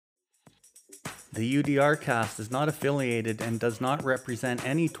The UDRcast is not affiliated and does not represent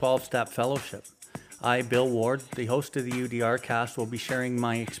any 12-step fellowship. I, Bill Ward, the host of the UDRcast, will be sharing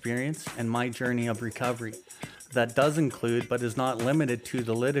my experience and my journey of recovery. That does include, but is not limited to,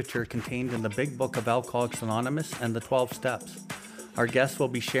 the literature contained in the Big Book of Alcoholics Anonymous and the 12 Steps. Our guests will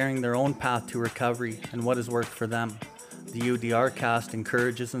be sharing their own path to recovery and what has worked for them. The UDRcast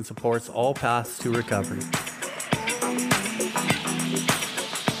encourages and supports all paths to recovery.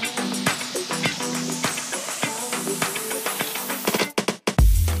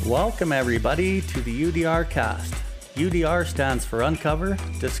 Welcome everybody to the UDRcast. UDR stands for Uncover,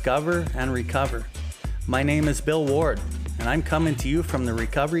 Discover, and Recover. My name is Bill Ward, and I'm coming to you from the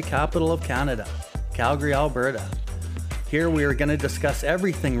recovery capital of Canada, Calgary, Alberta. Here we are going to discuss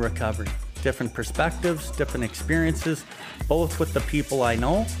everything recovery, different perspectives, different experiences, both with the people I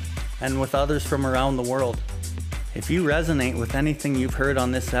know and with others from around the world. If you resonate with anything you've heard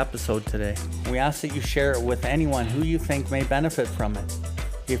on this episode today, we ask that you share it with anyone who you think may benefit from it.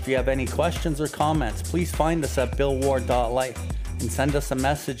 If you have any questions or comments, please find us at billward.life and send us a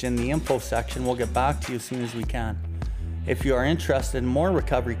message in the info section. We'll get back to you as soon as we can. If you are interested in more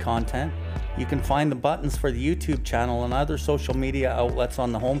recovery content, you can find the buttons for the YouTube channel and other social media outlets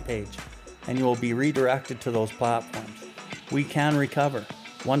on the homepage, and you will be redirected to those platforms. We can recover,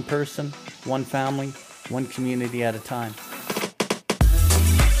 one person, one family, one community at a time.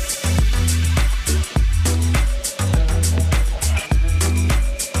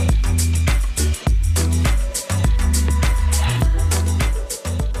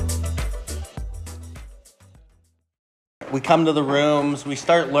 We come to the rooms, we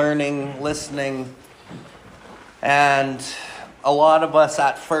start learning, listening, and a lot of us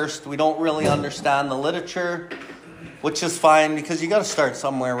at first, we don't really understand the literature, which is fine because you got to start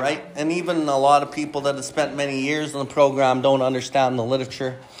somewhere, right? And even a lot of people that have spent many years in the program don't understand the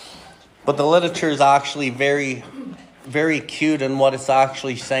literature. But the literature is actually very, very cute in what it's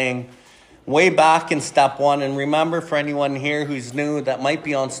actually saying. Way back in step one, and remember for anyone here who's new that might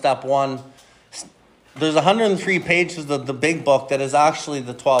be on step one, there's 103 pages of the big book that is actually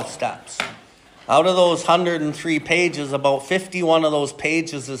the 12 steps. Out of those 103 pages, about 51 of those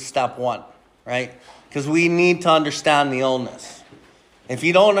pages is step one, right? Because we need to understand the illness. If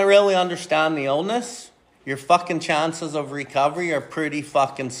you don't really understand the illness, your fucking chances of recovery are pretty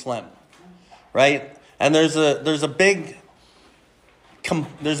fucking slim, right? And there's a big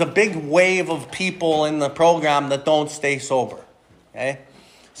wave of people in the program that don't stay sober, okay?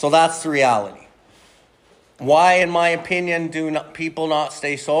 So that's the reality. Why, in my opinion, do people not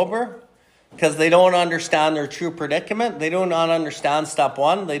stay sober? Because they don't understand their true predicament. They do not understand step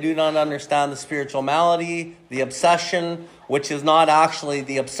one. They do not understand the spiritual malady, the obsession, which is not actually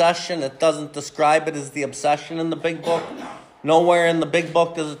the obsession. It doesn't describe it as the obsession in the big book. Nowhere in the big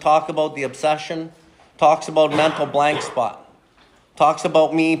book does it talk about the obsession. It talks about mental blank spot. It talks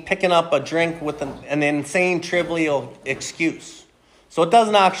about me picking up a drink with an insane trivial excuse. So it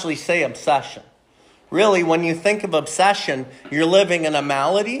doesn't actually say obsession. Really, when you think of obsession, you're living in a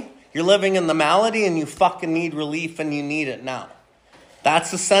malady. You're living in the malady and you fucking need relief and you need it now.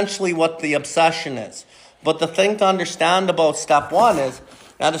 That's essentially what the obsession is. But the thing to understand about step one is,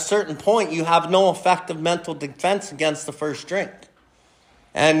 at a certain point, you have no effective mental defense against the first drink.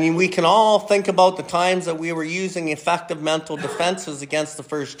 And we can all think about the times that we were using effective mental defenses against the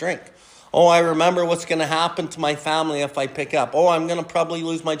first drink. Oh, I remember what's going to happen to my family if I pick up. Oh, I'm going to probably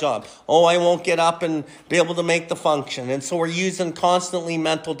lose my job. Oh, I won't get up and be able to make the function. And so we're using constantly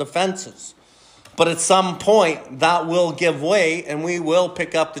mental defenses. But at some point, that will give way and we will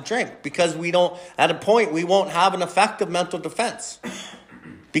pick up the drink. Because at a point, we won't have an effective mental defense.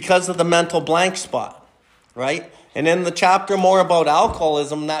 Because of the mental blank spot, right? And in the chapter more about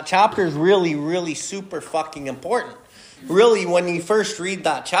alcoholism, that chapter is really, really super fucking important. Really, when you first read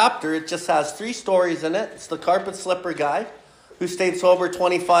that chapter, it just has 3 stories in it. It's the carpet slipper guy who stayed sober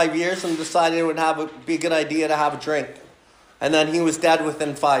 25 years and decided it would be a good idea to have a drink. And then he was dead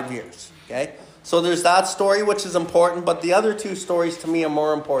within 5 years. Okay? So there's that story, which is important, but the other 2 stories to me are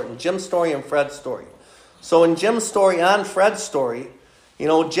more important. Jim's story and Fred's story. So in Jim's story and Fred's story,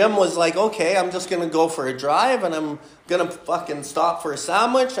 Jim was like, okay, I'm just going to go for a drive and I'm going to fucking stop for a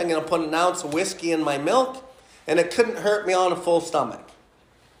sandwich. I'm going to put an ounce of whiskey in my milk. And it couldn't hurt me on a full stomach.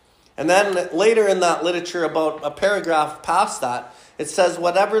 And then later in that literature, about a paragraph past that, it says,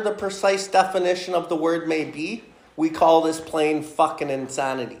 whatever the precise definition of the word may be, we call this plain fucking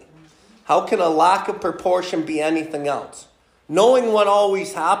insanity. How can a lack of proportion be anything else? Knowing what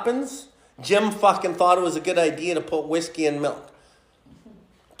always happens, Jim fucking thought it was a good idea to put whiskey in milk.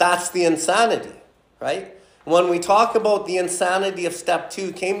 That's the insanity, right? When we talk about the insanity of step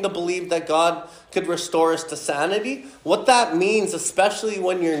 2, came to believe that God could restore us to sanity, what that means, especially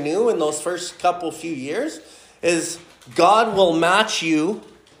when you're new in those first few years, is God will match you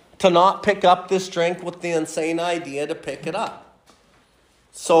to not pick up this drink with the insane idea to pick it up.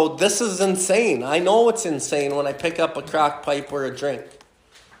 So this is insane. I know it's insane when I pick up a crack pipe or a drink.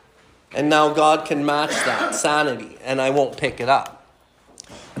 And now God can match that sanity, and I won't pick it up.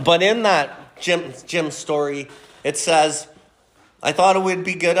 But in that Jim story, it says, I thought it would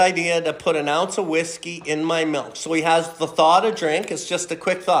be a good idea to put an ounce of whiskey in my milk. So he has the thought of drink. It's just a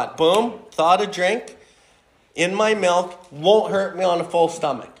quick thought. Boom, thought of drink in my milk won't hurt me on a full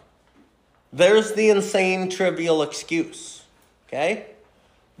stomach. There's the insane trivial excuse. Okay?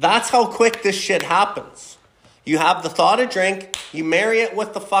 That's how quick this shit happens. You have the thought of drink, you marry it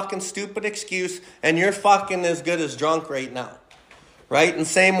with the fucking stupid excuse, and you're fucking as good as drunk right now. Right? And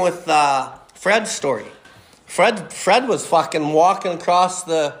same with Fred's story. Fred was fucking walking across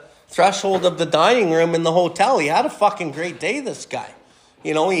the threshold of the dining room in the hotel. He had a fucking great day, this guy.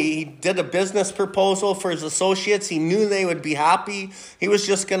 You know, he did a business proposal for his associates. He knew they would be happy. He was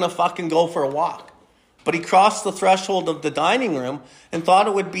just going to fucking go for a walk. But he crossed the threshold of the dining room and thought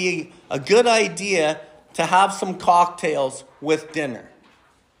it would be a good idea to have some cocktails with dinner.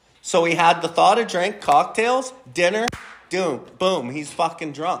 So he had the thought of drink, cocktails, dinner, boom, he's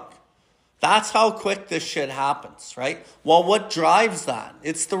fucking drunk. That's how quick this shit happens, right? Well, what drives that?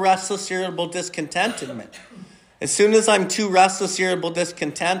 It's the restless, irritable discontentment. As soon as I'm too restless, irritable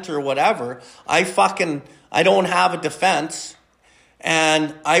discontent or whatever, I don't have a defense,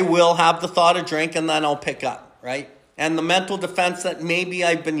 and I will have the thought of drink, and then I'll pick up, right? And the mental defense that maybe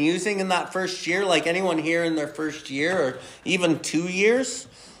I've been using in that first year, like anyone here in their first year or even 2 years,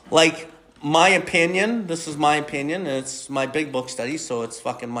 like my opinion, this is my opinion, and it's my big book study, so it's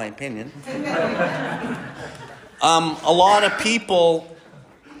fucking my opinion. A lot of people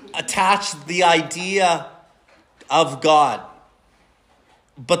attach the idea of God,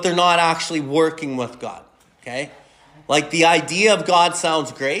 but they're not actually working with God, okay? Like the idea of God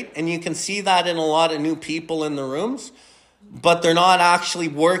sounds great, and you can see that in a lot of new people in the rooms, but they're not actually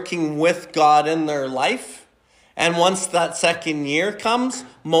working with God in their life. And once that second year comes,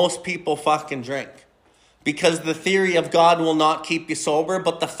 most people fucking drink. Because the theory of God will not keep you sober,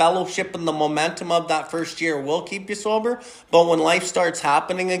 but the fellowship and the momentum of that first year will keep you sober. But when life starts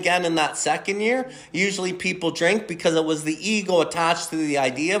happening again in that second year, usually people drink because it was the ego attached to the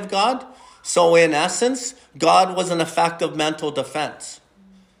idea of God. So in essence, God was an effective mental defense.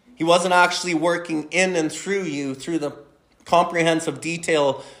 He wasn't actually working in and through you through the comprehensive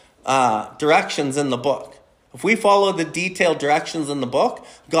detail directions in the book. If we follow the detailed directions in the book,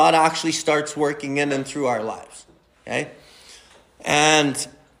 God actually starts working in and through our lives. Okay? And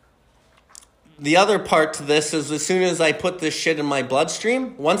the other part to this is as soon as I put this shit in my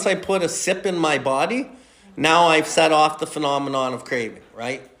bloodstream, once I put a sip in my body, now I've set off the phenomenon of craving,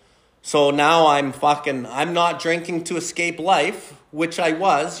 right? So now I'm not drinking to escape life, which I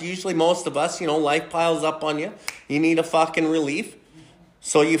was. Usually most of us, life piles up on you. You need a fucking relief.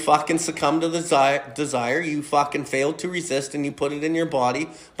 So you fucking succumb to the desire, you fucking fail to resist, and you put it in your body.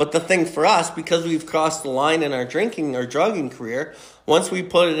 But the thing for us, because we've crossed the line in our drinking or drugging career, once we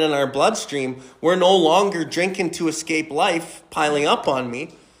put it in our bloodstream, we're no longer drinking to escape life piling up on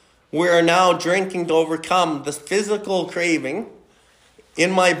me. We are now drinking to overcome the physical craving in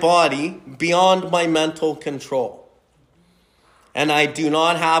my body beyond my mental control. And I do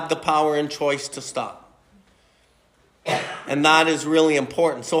not have the power and choice to stop. And that is really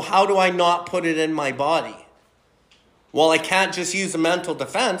important. So how do I not put it in my body? Well, I can't just use a mental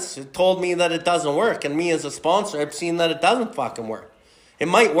defense. It told me that it doesn't work. And me as a sponsor, I've seen that it doesn't fucking work. It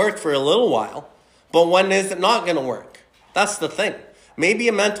might work for a little while, but when is it not going to work? That's the thing. Maybe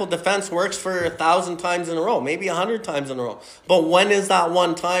a mental defense works for 1,000 times in a row, maybe 100 times in a row. But when is that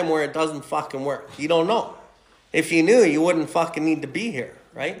one time where it doesn't fucking work? You don't know. If you knew, you wouldn't fucking need to be here,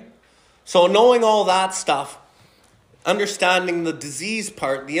 right? So knowing all that stuff, understanding the disease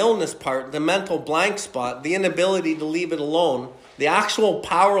part, the illness part, the mental blank spot, the inability to leave it alone, the actual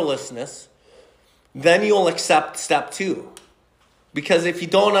powerlessness, then you'll accept step 2. Because if you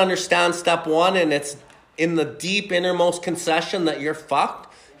don't understand step 1 and it's in the deep innermost concession that you're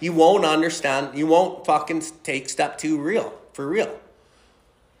fucked, you won't understand, you won't fucking take step 2 for real.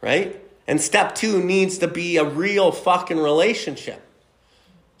 Right? And step 2 needs to be a real fucking relationship.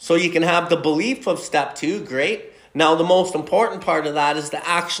 So you can have the belief of step 2, great. Now, the most important part of that is to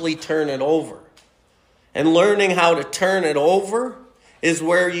actually turn it over. And learning how to turn it over is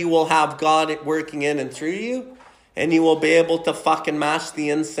where you will have God working in and through you. And you will be able to fucking match the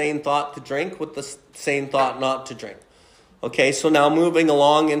insane thought to drink with the sane thought not to drink. Okay, so now moving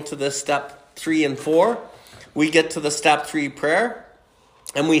along into this step 3 and 4, we get to the step 3 prayer.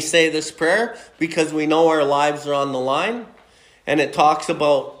 And we say this prayer because we know our lives are on the line. And it talks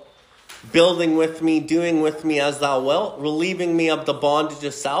about building with me, doing with me as thou wilt, relieving me of the bondage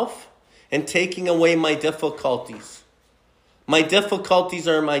of self, and taking away my difficulties. My difficulties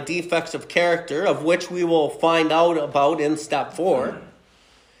are my defects of character, of which we will find out about in step 4.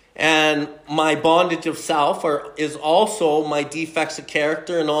 And my bondage of self is also my defects of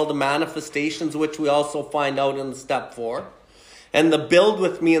character and all the manifestations, which we also find out in step 4. And the build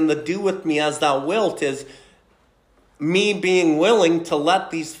with me and the do with me as thou wilt is me being willing to let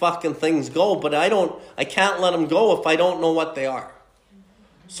these fucking things go. But I can't let them go if I don't know what they are.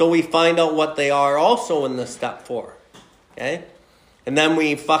 So we find out what they are also in the step 4. Okay? And then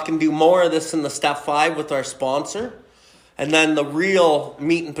we fucking do more of this in the step 5 with our sponsor. And then the real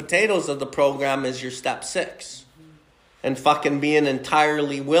meat and potatoes of the program is your step 6. And fucking being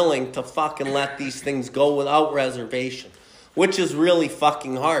entirely willing to fucking let these things go without reservation. Which is really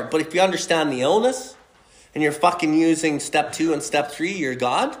fucking hard. But if you understand the illness, and you're fucking using step 2 and step 3, your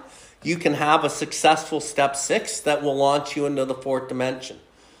God, you can have a successful step 6 that will launch you into the 4th dimension.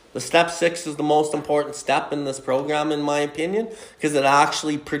 The step 6 is the most important step in this program, in my opinion, because it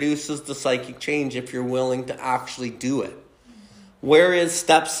actually produces the psychic change if you're willing to actually do it. Where is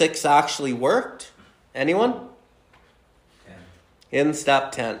step 6 actually worked? Anyone? 10. In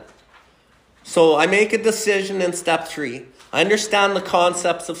step 10. So I make a decision in step 3. I understand the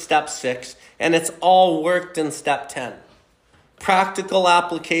concepts of step 6, and it's all worked in step 10. Practical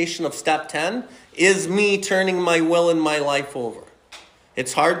application of step 10 is me turning my will and my life over.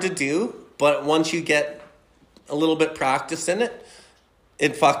 It's hard to do, but once you get a little bit practice in it,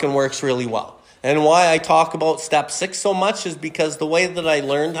 it fucking works really well. And why I talk about step 6 so much is because the way that I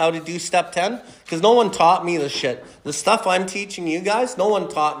learned how to do step 10, because no one taught me the shit. The stuff I'm teaching you guys, no one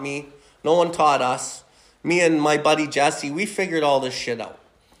taught me. No one taught us. Me and my buddy Jesse, we figured all this shit out.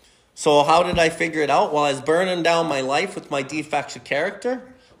 So how did I figure it out? Well, I was burning down my life with my defects of character,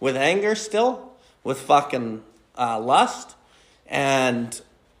 with anger still, with fucking lust, and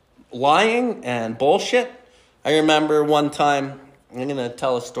lying and bullshit. I remember one time, I'm going to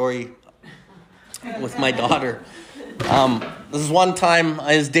tell a story with my daughter. This is one time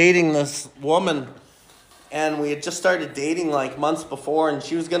I was dating this woman, and we had just started dating like months before, and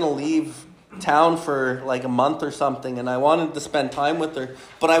she was going to leave town for like a month or something, and I wanted to spend time with her,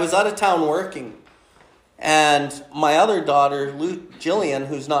 but I was out of town working. And my other daughter, Jillian,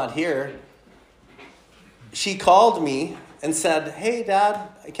 who's not here, she called me and said, "Hey, Dad,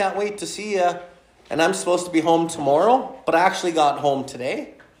 I can't wait to see you. And I'm supposed to be home tomorrow, but I actually got home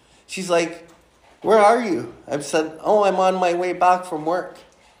today." She's like, "Where are you?" I said, "Oh, I'm on my way back from work."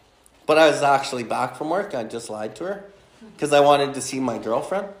 But I was actually back from work. I just lied to her because I wanted to see my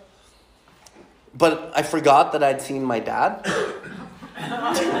girlfriend. But I forgot that I'd seen my dad.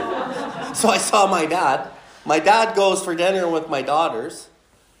 So I saw my dad. My dad goes for dinner with my daughters.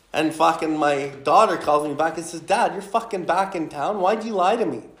 And fucking my daughter calls me back and says, "Dad, you're fucking back in town? Why'd you lie to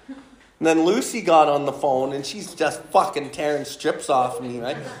me?" And then Lucy got on the phone and she's just fucking tearing strips off me,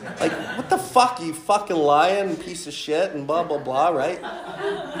 right? Like, what the fuck, you fucking lying piece of shit and blah, blah, blah, right?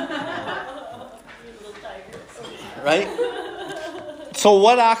 Right? So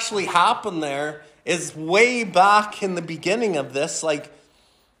what actually happened there is way back in the beginning of this, like,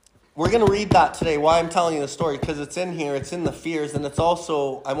 we're going to read that today. Why I'm telling you the story, because it's in here, it's in the fears, and it's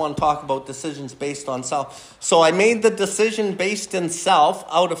also, I want to talk about decisions based on self. So I made the decision based in self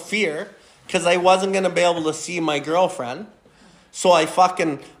out of fear, because I wasn't going to be able to see my girlfriend. So I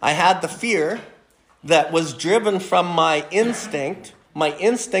had the fear that was driven from my instinct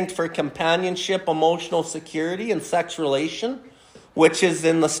for companionship, emotional security, and sex relation, which is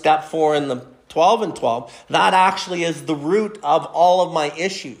in the step 4 and the 12 and 12. That actually is the root of all of my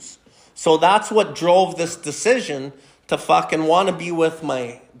issues. So that's what drove this decision to fucking want to be with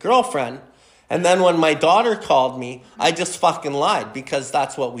my girlfriend. And then when my daughter called me, I just fucking lied, because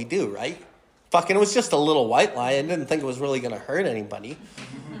that's what we do, right? Fucking, it was just a little white lie. I didn't think it was really going to hurt anybody.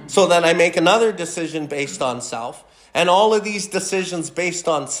 So then I make another decision based on self. And all of these decisions based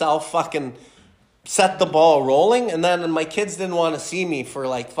on self fucking set the ball rolling. And then my kids didn't want to see me for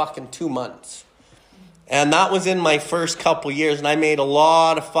like fucking 2 months. And that was in my first couple years. And I made a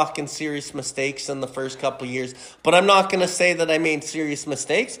lot of fucking serious mistakes in the first couple years. But I'm not going to say that I made serious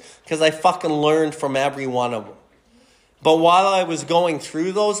mistakes, because I fucking learned from every one of them. But while I was going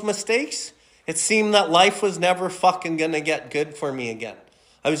through those mistakes, it seemed that life was never fucking going to get good for me again.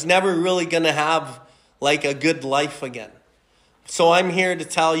 I was never really going to have like a good life again. So I'm here to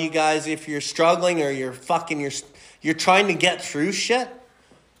tell you guys, if you're struggling or you're trying to get through shit,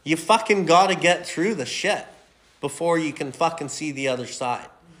 you fucking gotta get through the shit before you can fucking see the other side.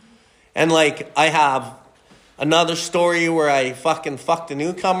 And like, I have another story where I fucking fucked a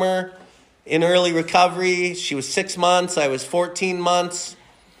newcomer in early recovery. She was 6 months. I was 14 months.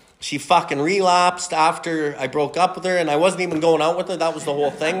 She fucking relapsed after I broke up with her, and I wasn't even going out with her. That was the whole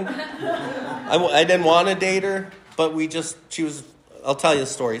thing. I didn't want to date her, but I'll tell you the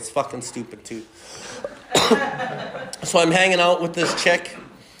story. It's fucking stupid too. So I'm hanging out with this chick,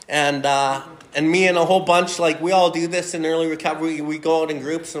 and me and a whole bunch, like, we all do this in early recovery. We go out in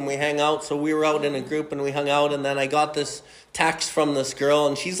groups and we hang out. So we were out in a group and we hung out, and then I got this text from this girl,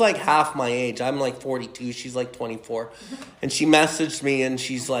 and she's like half my age. I'm like 42. She's like 24. And she messaged me and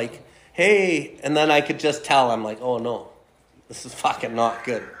she's like, hey. And then I could just tell, I'm like, oh no, this is fucking not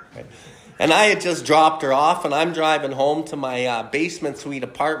good. Right? And I had just dropped her off, and I'm driving home to my basement suite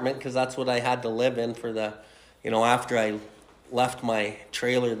apartment, because that's what I had to live in for after I left my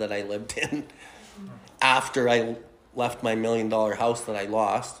trailer that I lived in, after I left my $1 million house that I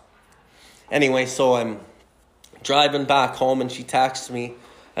lost. Anyway, so I'm driving back home, and she texts me,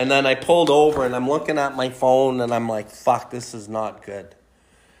 and then I pulled over, and I'm looking at my phone, and I'm like, fuck, this is not good.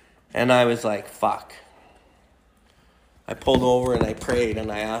 And I was like, fuck. I pulled over and I prayed and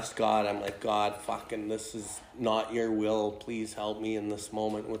I asked God, I'm like, God, fucking, this is not your will. Please help me in this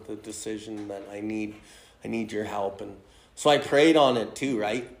moment with the decision that I need your help. And so I prayed on it too,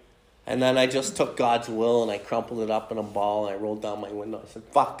 right? And then I just took God's will and I crumpled it up in a ball and I rolled down my window. I said,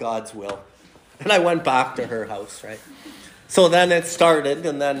 fuck God's will. And I went back to her house, right? So then it started,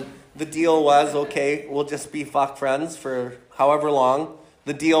 and then the deal was, okay, we'll just be fuck friends for however long.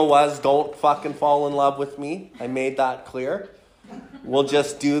 The deal was, don't fucking fall in love with me. I made that clear. We'll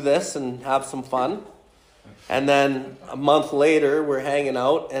just do this and have some fun. And then a month later, we're hanging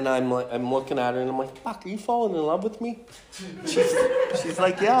out, and I'm looking at her, and I'm like, fuck, are you falling in love with me? She's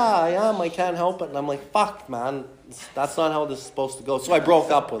like, yeah, I am. I can't help it. And I'm like, fuck, man, that's not how this is supposed to go. So I broke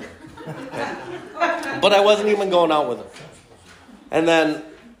up with her. Okay? But I wasn't even going out with her. And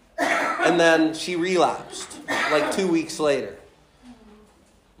then she relapsed like 2 weeks later.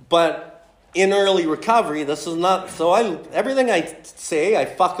 But in early recovery, this is not, everything I say, I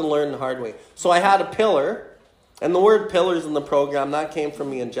fucking learned the hard way. So I had a pillar, and the word pillars in the program, that came from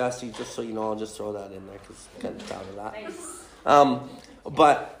me and Jesse, just so you know, I'll just throw that in there, because I'm kind of proud of that. Nice.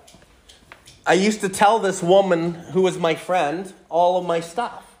 But I used to tell this woman, who was my friend, all of my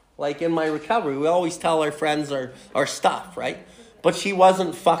stuff. Like in my recovery, we always tell our friends our stuff, right? But she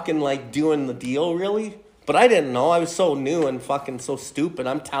wasn't fucking like doing the deal, really. But I didn't know. I was so new and fucking so stupid.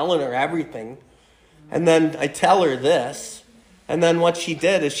 I'm telling her everything. And then I tell her this. And then what she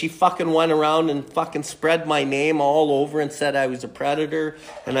did is she fucking went around and fucking spread my name all over and said I was a predator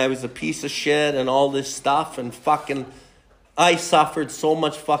and I was a piece of shit and all this stuff. And fucking, I suffered so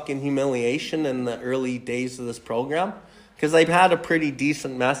much fucking humiliation in the early days of this program. Because I've had a pretty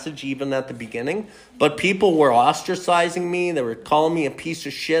decent message even at the beginning. But people were ostracizing me. They were calling me a piece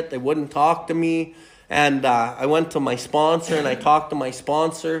of shit. They wouldn't talk to me. And I went to my sponsor and I talked to my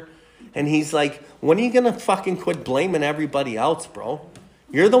sponsor. And he's like, when are you going to fucking quit blaming everybody else, bro?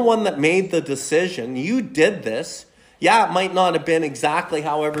 You're the one that made the decision. You did this. Yeah, it might not have been exactly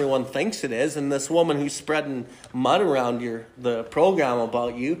how everyone thinks it is. And this woman who's spreading mud around the program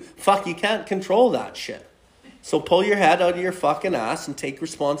about you, fuck, you can't control that shit. So pull your head out of your fucking ass and take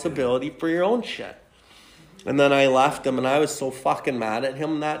responsibility for your own shit. And then I left him, and I was so fucking mad at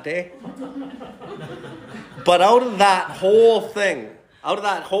him that day. But out of that whole thing, out of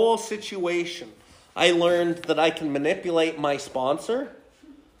that whole situation, I learned that I can manipulate my sponsor.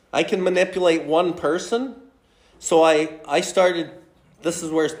 I can manipulate one person. So I started, this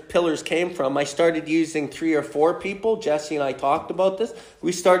is where pillars came from. I started using 3 or 4 people. Jesse and I talked about this.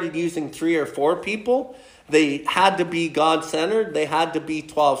 We started using 3 or 4 people. They had to be God-centered. They had to be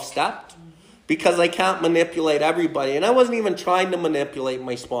 12-stepped. Because I can't manipulate everybody. And I wasn't even trying to manipulate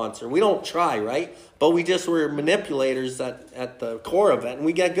my sponsor. We don't try, right? But we just were manipulators at the core of it. And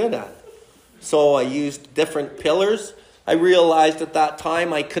we get good at it. So I used different pillars. I realized at that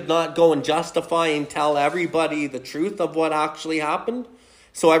time I could not go and justify and tell everybody the truth of what actually happened.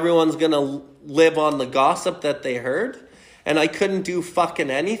 So everyone's going to live on the gossip that they heard. And I couldn't do fucking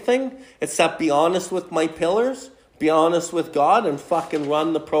anything except be honest with my pillars. Be honest with God and fucking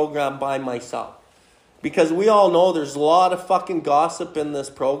run the program by myself. Because we all know there's a lot of fucking gossip in this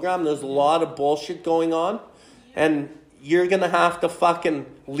program. There's a lot of bullshit going on. And you're going to have to fucking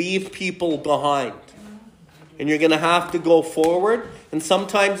leave people behind. And you're going to have to go forward. And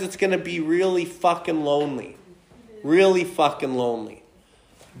sometimes it's going to be really fucking lonely. Really fucking lonely.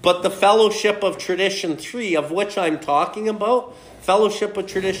 But the Fellowship of Tradition 3, of which I'm talking about, Fellowship of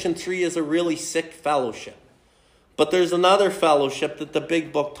Tradition 3 is a really sick fellowship. But there's another fellowship that the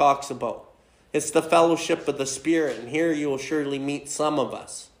big book talks about. It's the fellowship of the Spirit. And here you will surely meet some of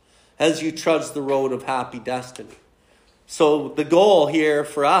us as you trudge the road of happy destiny. So the goal here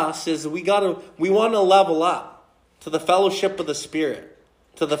for us is we want to level up to the fellowship of the Spirit,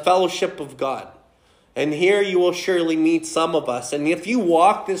 to the fellowship of God. And here you will surely meet some of us. And if you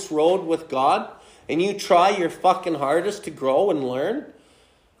walk this road with God and you try your fucking hardest to grow and learn,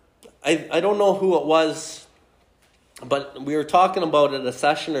 I don't know who it was, but we were talking about it a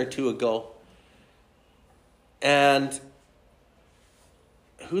session or two ago. And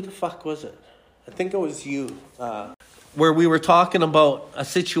who the fuck was it? I think it was you. Where we were talking about a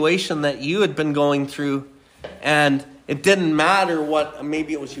situation that you had been going through, and it didn't matter what,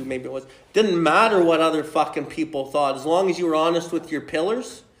 maybe it was you, maybe it was, didn't matter what other fucking people thought. As long as you were honest with your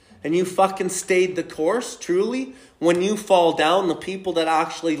pillars and you fucking stayed the course, truly, when you fall down, the people that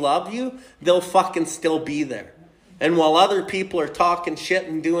actually love you, they'll fucking still be there. And while other people are talking shit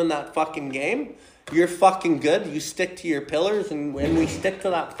and doing that fucking game, you're fucking good. You stick to your pillars, and we stick to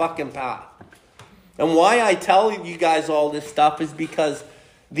that fucking path. And why I tell you guys all this stuff is because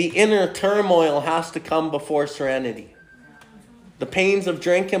the inner turmoil has to come before serenity. The pains of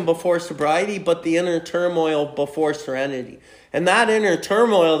drinking before sobriety, but the inner turmoil before serenity. And that inner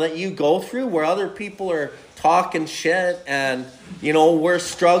turmoil that you go through where other people are talking shit and, you know, we're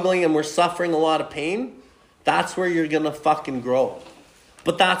struggling and we're suffering a lot of pain, that's where you're going to fucking grow.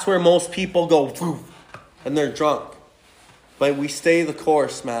 But that's where most people go, and they're drunk. But we stay the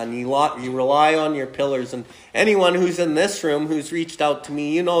course, man. You rely on your pillars. And anyone who's in this room who's reached out to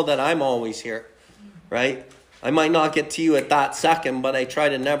me, you know that I'm always here, right? I might not get to you at that second, but I try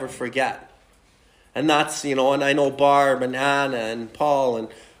to never forget. And that's, you know, and I know Barb and Anna and Paul, and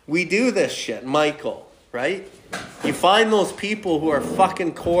we do this shit, Michael, right? You find those people who are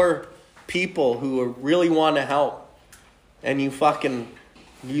fucking core people who really want to help, and you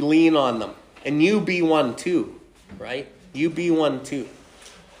lean on them. And you be one too, right? You be one too.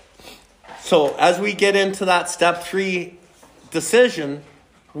 So as we get into that step 3 decision,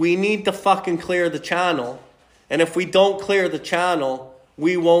 we need to fucking clear the channel. And if we don't clear the channel,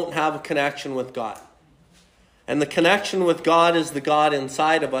 we won't have a connection with God. And the connection with God is the God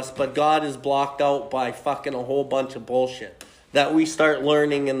inside of us, but God is blocked out by fucking a whole bunch of bullshit that we start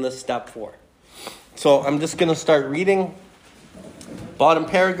learning in this step 4. So I'm just going to start reading. Bottom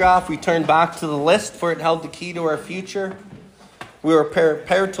paragraph, we turn back to the list for it held the key to our future. We were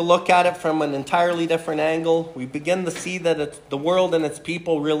prepared to look at it from an entirely different angle. We begin to see that the world and its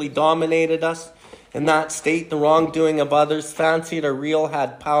people really dominated us. In that state, the wrongdoing of others, fancied or real,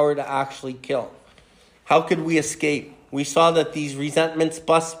 had power to actually kill. How could we escape? We saw that these resentments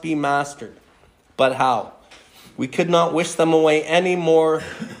must be mastered. But how? We could not wish them away any more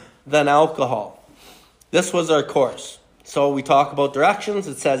than alcohol. This was our course. So we talk about directions.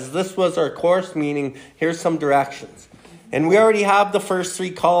 It says this was our course, meaning here's some directions. And we already have the first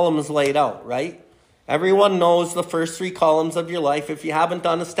 3 columns laid out, right? Everyone knows the first 3 columns of your life. If you haven't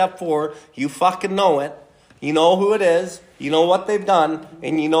done a step 4, you fucking know it. You know who it is. You know what they've done.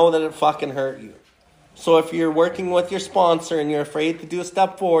 And you know that it fucking hurt you. So if you're working with your sponsor and you're afraid to do a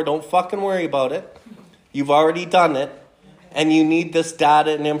step 4, don't fucking worry about it. You've already done it. And you need this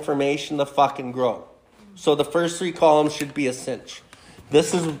data and information to fucking grow. So the first 3 columns should be a cinch.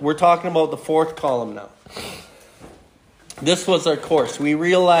 We're talking about the 4th column now. This was our course. We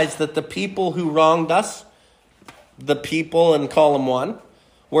realized that the people who wronged us, the people in column 1,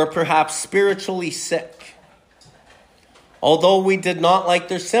 were perhaps spiritually sick. Although we did not like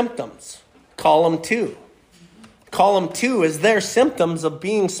their symptoms. Column 2. Column 2 is their symptoms of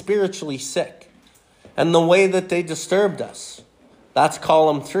being spiritually sick. And the way that they disturbed us. That's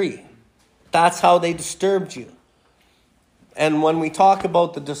column 3. That's how they disturbed you. And when we talk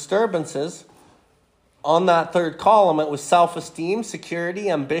about the disturbances, on that 3rd column, it was self-esteem, security,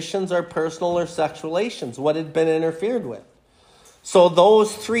 ambitions, or personal or sexual relations, what had been interfered with. So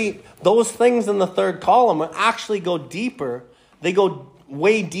those things in the 3rd column actually go deeper. They go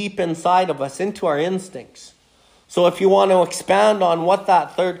way deep inside of us, into our instincts. So if you want to expand on what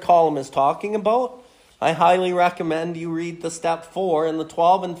that 3rd column is talking about, I highly recommend you read the step 4 in the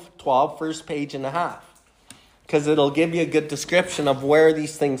 12 and 12, first page and a half. Because it'll give you a good description of where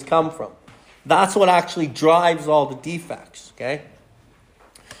these things come from. That's what actually drives all the defects, okay?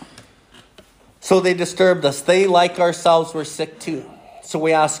 So they disturbed us. They, like ourselves, were sick too. So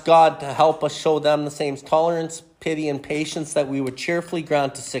we ask God to help us show them the same tolerance, pity, and patience that we would cheerfully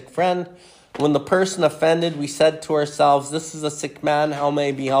grant a sick friend. When the person offended, we said to ourselves, this is a sick man, how may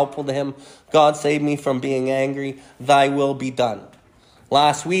I be helpful to him? God save me from being angry, thy will be done.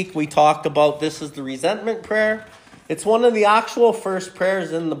 Last week we talked about this is the resentment prayer. It's one of the actual first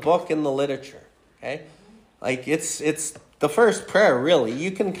prayers in the book, in the literature. Okay? Like it's the first prayer, really.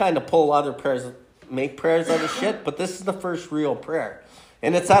 You can kind of pull other prayers, make prayers out of shit, but this is the first real prayer.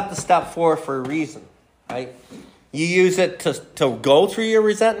 And it's at the step 4 for a reason, right? You use it to go through your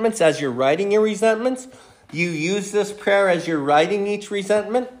resentments as you're writing your resentments. You use this prayer as you're writing each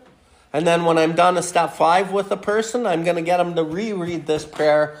resentment. And then when I'm done at step 5 with a person, I'm going to get them to reread this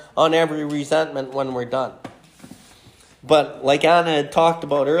prayer on every resentment when we're done. But like Anna had talked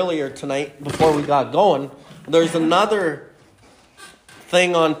about earlier tonight, before we got going, there's another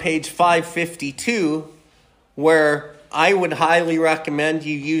thing on page 552 where I would highly recommend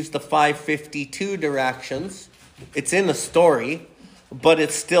you use the 552 directions. It's in the story, but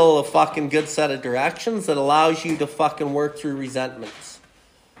it's still a fucking good set of directions that allows you to fucking work through resentments.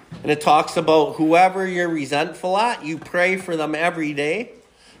 And it talks about whoever you're resentful at, you pray for them every day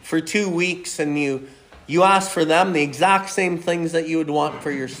for 2 weeks, and you ask for them the exact same things that you would want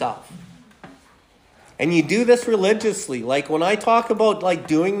for yourself. And you do this religiously. Like when I talk about like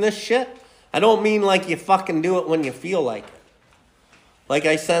doing this shit, I don't mean like you fucking do it when you feel like it. Like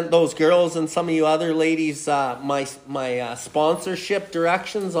I sent those girls and some of you other ladies my sponsorship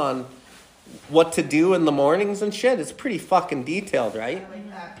directions on what to do in the mornings and shit. It's pretty fucking detailed, right? I like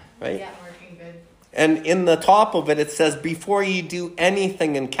that. Right? Yeah, working good. And in the top of it, it says, before you do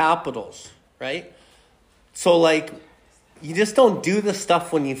anything in capitals, right? So like, you just don't do this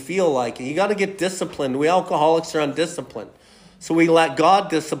stuff when you feel like it. You got to get disciplined. We alcoholics are undisciplined. So we let God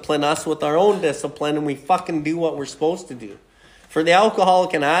discipline us with our own discipline, and we fucking do what we're supposed to do. For the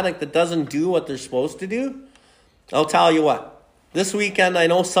alcoholic and addict that doesn't do what they're supposed to do, I'll tell you what. This weekend, I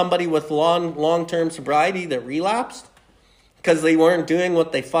know somebody with long-term sobriety that relapsed because they weren't doing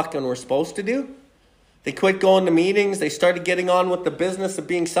what they fucking were supposed to do. They quit going to meetings. They started getting on with the business of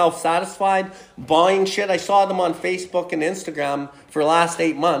being self-satisfied, buying shit. I saw them on Facebook and Instagram for the last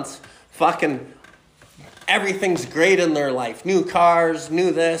 8 months. Fucking everything's great in their life. New cars, new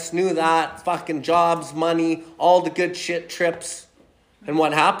this, new that, fucking jobs, money, all the good shit, trips. And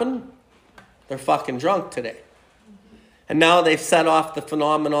what happened? They're fucking drunk today. And now they've set off the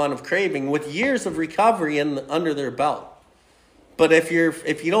phenomenon of craving with years of recovery under their belt. But if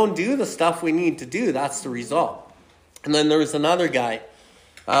you don't do the stuff we need to do, that's the result. And then there was another guy.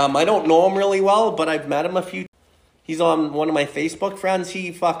 I don't know him really well, but I've met him a few times. He's on one of my Facebook friends.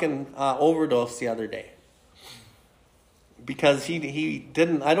 He fucking overdosed the other day. Because he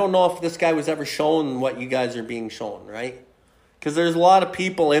didn't, I don't know if this guy was ever shown what you guys are being shown, right? Because there's a lot of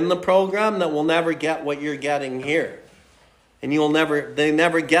people in the program that will never get what you're getting here. And they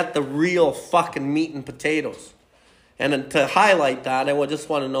never get the real fucking meat and potatoes. And to highlight that, I just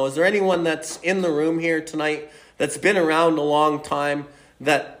want to know, is there anyone that's in the room here tonight that's been around a long time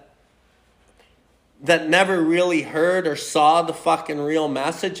that never really heard or saw the fucking real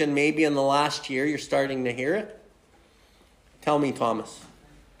message, and maybe in the last year you're starting to hear it? Tell me, Thomas.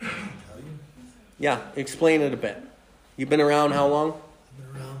 Tell you? Yeah, explain it a bit. You've been around how long?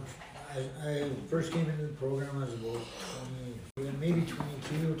 I've been around. I first came into the program as about 20, maybe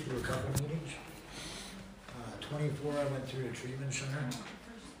 22 to a couple meetings. 24, I went through the treatment center.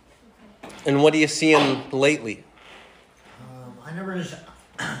 And what are you seeing lately? I never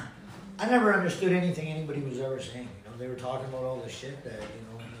understood anything anybody was ever saying. You know, they were talking about all this shit that,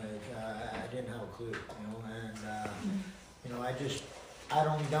 I didn't have a clue. I'd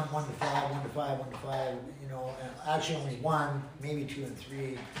only done 1 to 5, 1 to 5, 1 to 5. And actually only 1, maybe 2 and 3,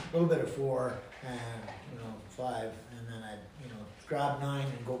 a little bit of 4, and 5, and then I'd grab 9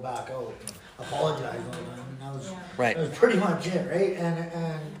 and go back out. Apologize all the time. And that was right. That was pretty much it, right?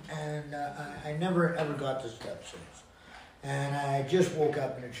 And I never ever got to step 6. And I just woke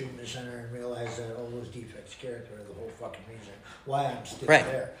up in a treatment center and realized that all those defects of character are the whole fucking reason why I'm still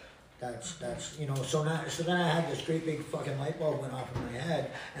there. That's so then I had this great big fucking light bulb went off in my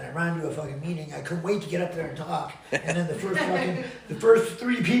head, and I ran to a fucking meeting. I couldn't wait to get up there and talk. And then the first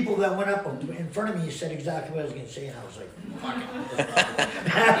 3 people that went up in front of me said exactly what I was going to say, and I was like, fuck it.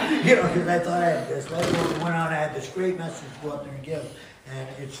 Because I thought I had this light bulb went on, I had this great message to go up there and give. And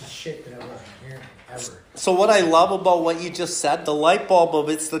it's the shit that I wasn't hearing ever. So what I love about what you just said, the light bulb of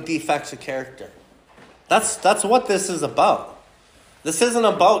it's the defects of character. That's what this is about. This isn't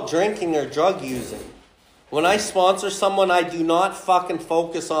about drinking or drug using. When I sponsor someone, I do not fucking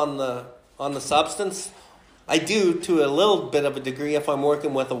focus on the substance. I do to a little bit of a degree if I'm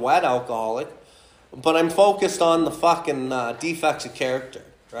working with a wet alcoholic, but I'm focused on the fucking defects of character,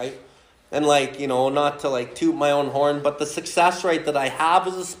 right? And like, you know, not to like toot my own horn, but the success rate that I have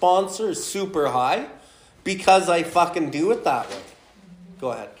as a sponsor is super high because I fucking do it that way.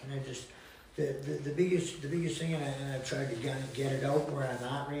 Go ahead. Can I just, the biggest thing, and I've tried to kind of get it out where I'm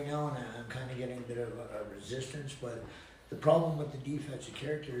at right now, and I'm kind of getting a bit of a resistance, but the problem with the defects of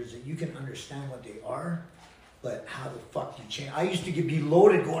character is that you can understand what they are, but how the fuck do you change? I used to be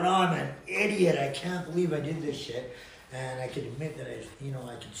loaded going, oh, I'm an idiot, I can't believe I did this shit. And I could admit that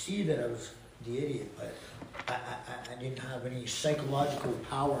I could see that I was the idiot, but I didn't have any psychological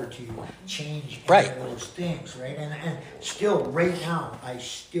power to change any of those things, right? And still, right now, I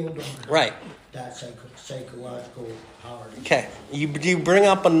still don't have that psychological power. Okay, you bring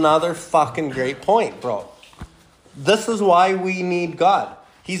up another fucking great point, bro. This is why we need God.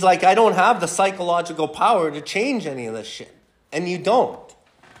 He's like, I don't have the psychological power to change any of this shit. And you don't.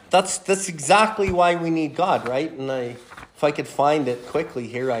 That's exactly why we need God, right? And if I could find it quickly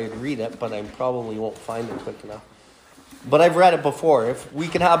here, I'd read it, but I probably won't find it quick enough. But I've read it before. If we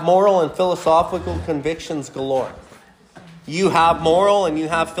could have moral and philosophical convictions galore. You have moral and you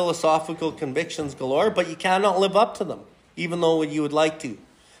have philosophical convictions galore, but you cannot live up to them, even though you would like to.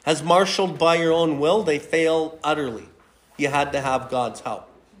 As marshaled by your own will, they fail utterly. You had to have God's help.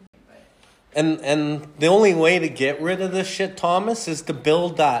 And the only way to get rid of this shit, Thomas, is to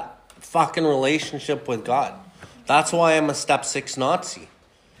build that fucking relationship with God. That's why I'm a step 6 Nazi,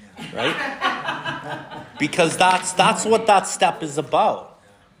 right? Because that's what that step is about.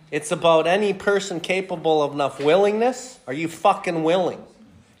 It's about any person capable of enough willingness. Are you fucking willing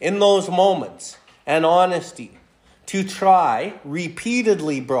in those moments and honesty to try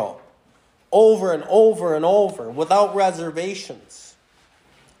repeatedly, bro, over and over and over without reservations?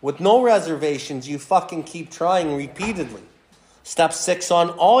 With no reservations, you fucking keep trying repeatedly. Step 6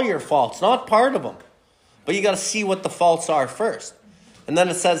 on all your faults, not part of them. But you got to see what the faults are first. And then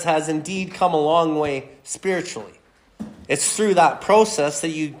it says, has indeed come a long way spiritually. It's through that process that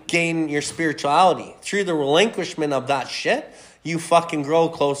you gain your spirituality. Through the relinquishment of that shit, you fucking grow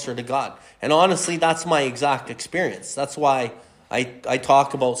closer to God. And honestly, that's my exact experience. That's why I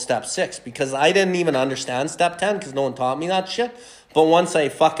talk about step 6. Because I didn't even understand step 10 because no one taught me that shit. But once I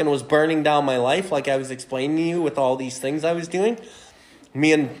fucking was burning down my life, like I was explaining to you with all these things I was doing,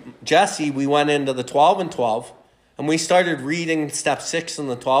 me and Jesse, we went into the 12 and 12, and we started reading step 6 in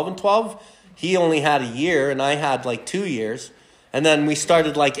the 12 and 12. He only had a year, and I had like 2 years. And then we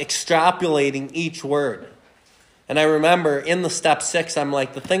started like extrapolating each word. And I remember in the step 6, I'm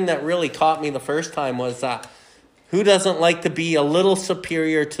like, the thing that really caught me the first time was that who doesn't like to be a little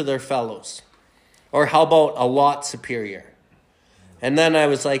superior to their fellows? Or how about a lot superior? And then I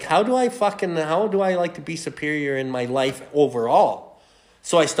was like, how do I like to be superior in my life overall?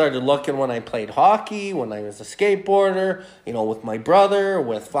 So I started looking when I played hockey, when I was a skateboarder, with my brother,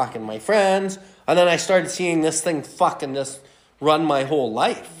 with fucking my friends. And then I started seeing this thing fucking just run my whole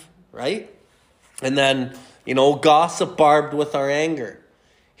life, right? And then, gossip barbed with our anger.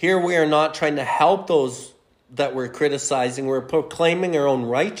 Here we are not trying to help those that we're criticizing. We're proclaiming our own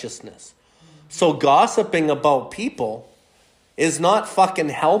righteousness. So gossiping about people is not fucking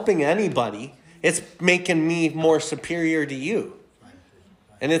helping anybody. It's making me more superior to you.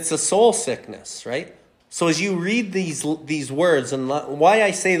 And it's a soul sickness, right? So as you read these words, and why I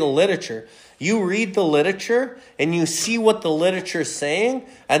say the literature, you read the literature and you see what the literature is saying,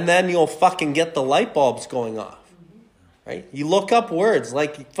 and then you'll fucking get the light bulbs going off, right? You look up words,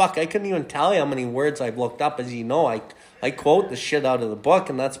 like, fuck, I couldn't even tell you how many words I've looked up. As you know, I quote the shit out of the book,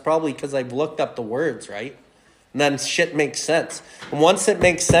 and that's probably because I've looked up the words, right? And then shit makes sense. And once it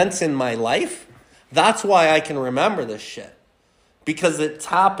makes sense in my life, that's why I can remember this shit. Because it's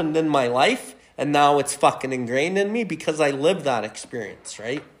happened in my life, and now it's fucking ingrained in me because I lived that experience,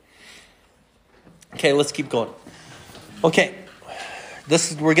 right? Okay, let's keep going. Okay,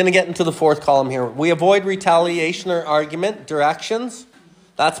 we're going to get into the 4th column here. We avoid retaliation or argument, directions.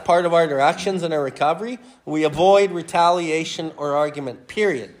 That's part of our directions in our recovery. We avoid retaliation or argument,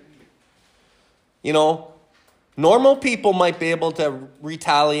 period. Normal people might be able to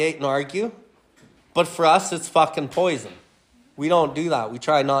retaliate and argue, but for us, it's fucking poison. We don't do that. We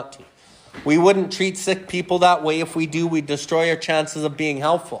try not to. We wouldn't treat sick people that way. If we do, we destroy our chances of being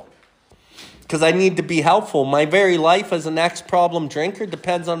helpful. Because I need to be helpful. My very life as an ex-problem drinker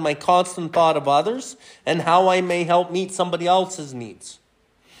depends on my constant thought of others and how I may help meet somebody else's needs.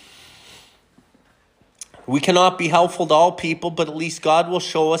 We cannot be helpful to all people, but at least God will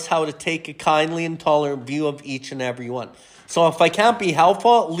show us how to take a kindly and tolerant view of each and every one. So if I can't be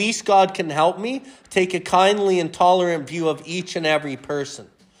helpful, at least God can help me take a kindly and tolerant view of each and every person.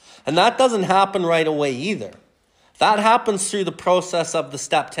 And that doesn't happen right away either. That happens through the process of the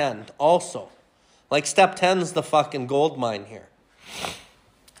step 10 also. Like step 10 is the fucking gold mine here.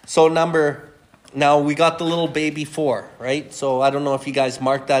 So now we got the little baby 4, right? So I don't know if you guys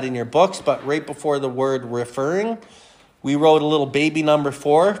marked that in your books, but right before the word referring, we wrote a little baby number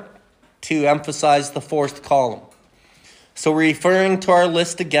 4 to emphasize the 4th column. So referring to our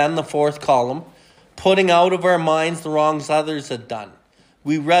list again, the 4th column, putting out of our minds the wrongs others had done.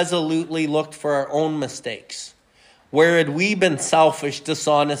 We resolutely looked for our own mistakes. Where had we been selfish,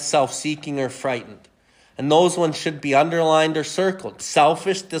 dishonest, self-seeking, or frightened? And those ones should be underlined or circled.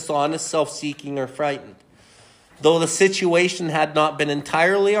 Selfish, dishonest, self-seeking, or frightened. Though the situation had not been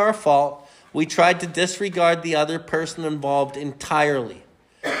entirely our fault, we tried to disregard the other person involved entirely.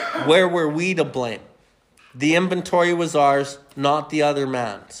 Where were we to blame? The inventory was ours, not the other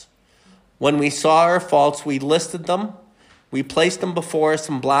man's. When we saw our faults, we listed them. We placed them before us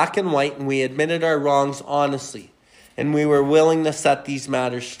in black and white, and we admitted our wrongs honestly. And we were willing to set these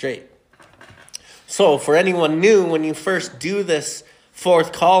matters straight. So for anyone new, when you first do this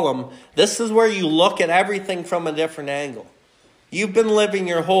 4th column, this is where you look at everything from a different angle. You've been living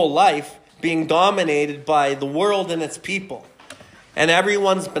your whole life being dominated by the world and its people. And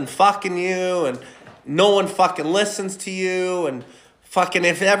everyone's been fucking you, and no one fucking listens to you, and fucking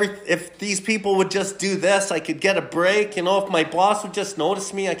if these people would just do this, I could get a break. You know, if my boss would just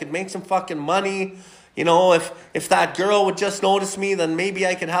notice me, I could make some fucking money. You know, if that girl would just notice me, then maybe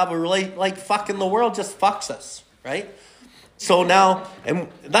I could have a like fucking the world just fucks us, right? So now, and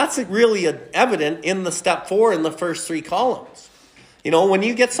that's really evident in the step 4 in the first 3 columns. You know, when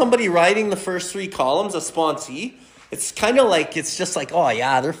you get somebody writing the first 3 columns, a sponsee, it's kind of like, it's just like, oh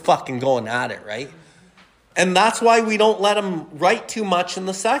yeah, they're fucking going at it, right? And that's why we don't let them write too much in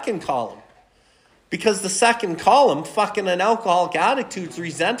the 2nd column. Because the 2nd column, fucking an alcoholic attitude's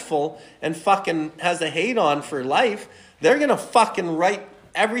resentful and fucking has a hate on for life, they're going to fucking write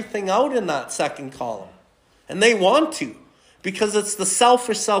everything out in that 2nd column. And they want to. Because it's the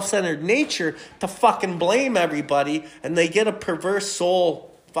selfish, self-centered nature to fucking blame everybody, and they get a perverse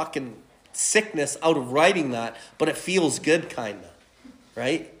soul fucking sickness out of writing that, but it feels good kind of,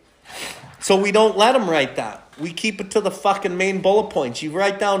 right? So we don't let them write that. We keep it to the fucking main bullet points. You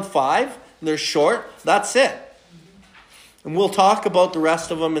write down 5, they're short, that's it. And we'll talk about the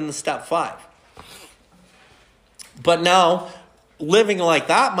rest of them in the step 5. But now, living like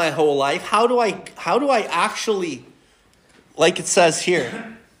that my whole life, how do I actually, like it says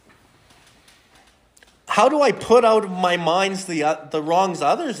here, how do I put out of my mind the wrongs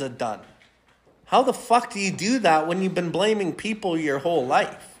others have done? How the fuck do you do that when you've been blaming people your whole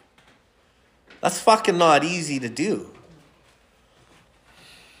life? That's fucking not easy to do.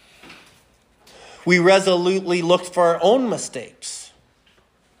 We resolutely looked for our own mistakes.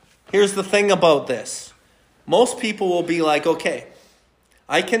 Here's the thing about this. Most people will be like, okay,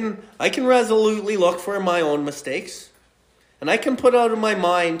 I can resolutely look for my own mistakes, and I can put out of my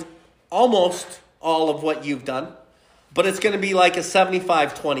mind almost all of what you've done, but it's going to be like a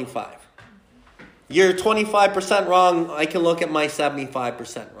 75-25. You're 25% wrong, I can look at my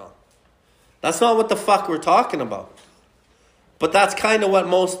 75% wrong. That's not what the fuck we're talking about. But that's kind of what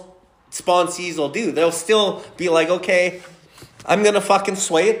most sponsees will do. They'll still be like, okay, I'm going to fucking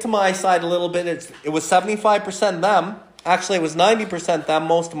sway it to my side a little bit. It was 75% them. Actually, it was 90% them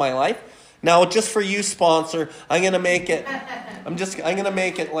most of my life. Now, just for you, sponsor, I'm going to make it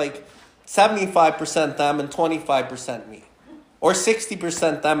like 75% them and 25% me. Or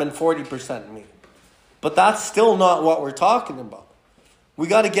 60% them and 40% me. But that's still not what we're talking about. We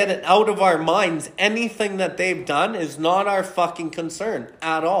got to get it out of our minds. Anything that they've done is not our fucking concern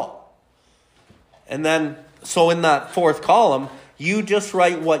at all. And then, so in that 4th column, you just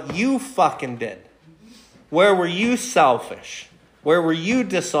write what you fucking did. Where were you selfish? Where were you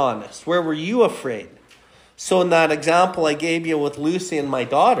dishonest? Where were you afraid? So in that example I gave you with Lucy and my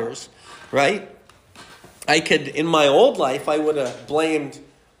daughters, right? In my old life, I would have blamed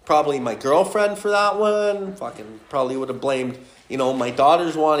probably my girlfriend for that one. Fucking probably would have blamed, my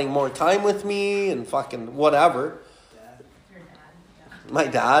daughters wanting more time with me and fucking whatever. My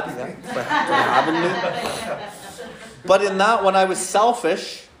dad, yeah, for having me. But in that one, I was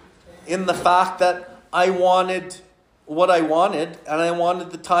selfish in the fact that I wanted what I wanted, and I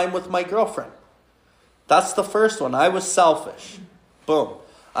wanted the time with my girlfriend. That's the first one. I was selfish. Boom.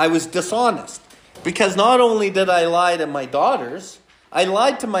 I was dishonest. Because not only did I lie to my daughters, I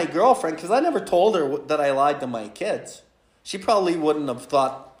lied to my girlfriend because I never told her that I lied to my kids. She probably wouldn't have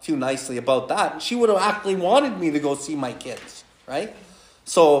thought too nicely about that. She would have actually wanted me to go see my kids, right?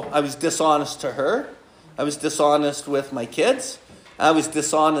 So I was dishonest to her. I was dishonest with my kids. I was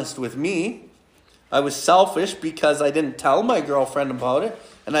dishonest with me. I was selfish because I didn't tell my girlfriend about it.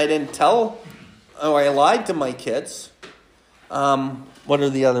 And I didn't tell, or I lied to my kids. What are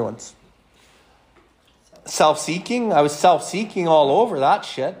the other ones? Self-seeking. I was self-seeking all over that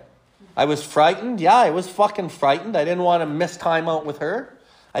shit. I was frightened. Yeah, I was fucking frightened. I didn't want to miss time out with her.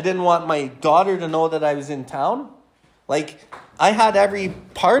 I didn't want my daughter to know that I was in town. Like, I had every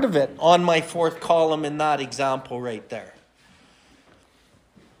part of it on my fourth column in that example right there.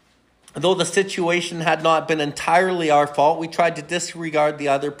 Though the situation had not been entirely our fault, we tried to disregard the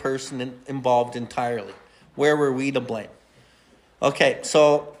other person involved entirely. Where were we to blame? Okay,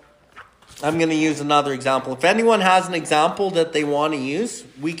 so I'm going to use another example. If anyone has an example that they want to use,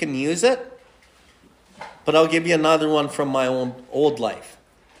 we can use it. But I'll give you another one from my own old life.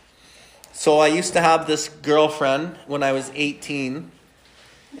 So I used to have this girlfriend when I was 18.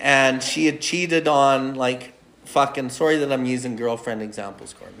 And she had cheated on, like, fucking... Sorry that I'm using girlfriend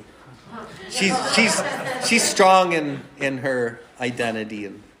examples, Courtney. She's strong in her identity,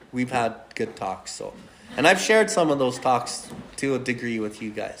 and we've had good talks. So, and I've shared some of those talks to a degree with you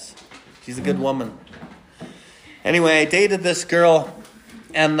guys. She's a good woman. Anyway, I dated this girl,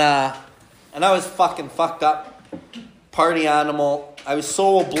 and I was fucking fucked up, party animal. I was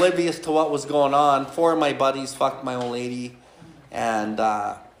so oblivious to what was going on. 4 of my buddies fucked my old lady, and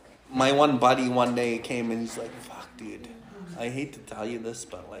my one buddy one day came and he's like, "Fuck, dude, I hate to tell you this,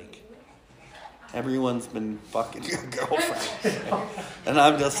 but like, everyone's been fucking your girlfriend." And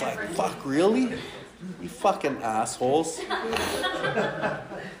I'm just like, "Fuck, really? You fucking assholes."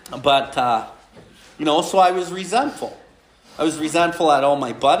 But, so I was resentful. I was resentful at all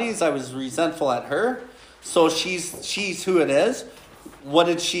my buddies. I was resentful at her. So she's who it is. What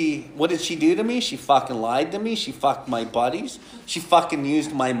did she do to me? She fucking lied to me. She fucked my buddies. She fucking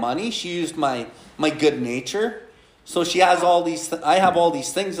used my money. She used my good nature. So she has all these, I have all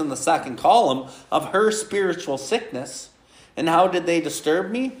these things in the second column of her spiritual sickness. And how did they disturb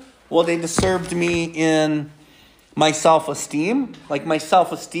me? Well, they disturbed me in my self-esteem. Like, my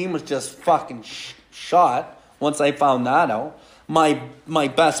self-esteem was just fucking shot once I found that out. My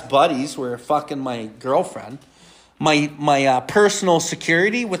best buddies were fucking my girlfriend. My personal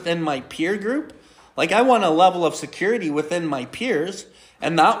security within my peer group. Like, I want a level of security within my peers.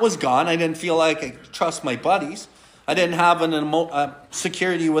 And that was gone. I didn't feel like I could trust my buddies. I didn't have an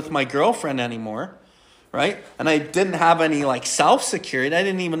security with my girlfriend anymore, right? And I didn't have any, like, self-security. I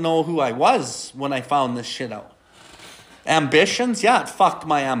didn't even know who I was when I found this shit out. Ambitions? Yeah, it fucked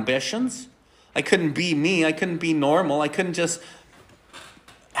my ambitions. I couldn't be me. I couldn't be normal. I couldn't just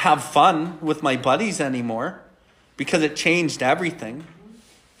have fun with my buddies anymore because it changed everything.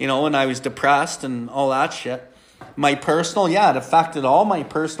 And I was depressed and all that shit. My personal, it affected all my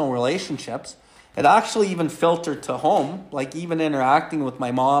personal relationships. It actually even filtered to home, like even interacting with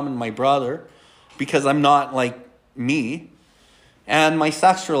my mom and my brother, because I'm not like me. And my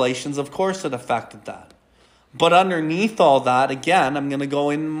sex relations, of course, it affected that. But underneath all that, again, I'm going to go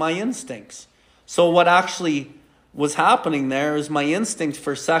in my instincts. So what actually was happening there is my instinct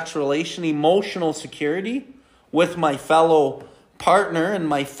for sex relation, emotional security with my fellow partner and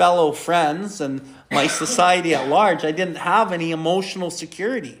my fellow friends and my society at large. I didn't have any emotional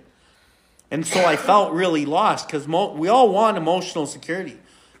security. And so I felt really lost because we all want emotional security.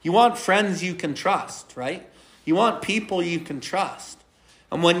 You want friends you can trust, right? You want people you can trust.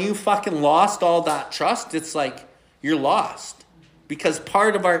 And when you fucking lost all that trust, it's like you're lost. Because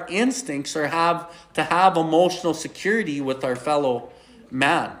part of our instincts are to have emotional security with our fellow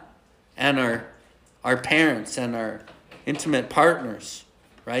man and our parents and our intimate partners,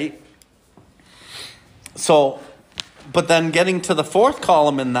 right? So, but then getting to the fourth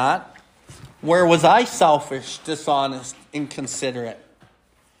column in that, where was I selfish, dishonest, inconsiderate,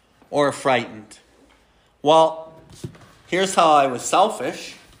 or frightened? Well, here's how I was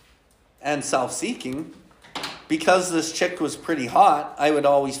selfish and self-seeking. Because this chick was pretty hot, I would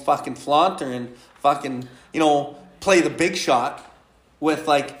always fucking flaunt her and fucking, play the big shot with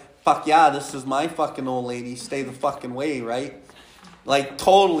like, fuck yeah, this is my fucking old lady, stay the fucking way, right? Like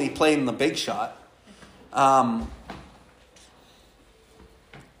totally playing the big shot.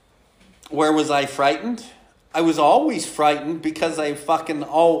 Where was I frightened? I was always frightened because I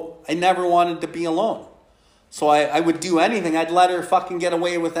never wanted to be alone. So I would do anything. I'd let her fucking get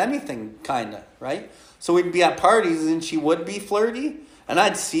away with anything, kind of, right? So we'd be at parties and she would be flirty. And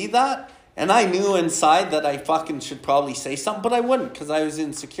I'd see that. And I knew inside that I fucking should probably say something. But I wouldn't because I was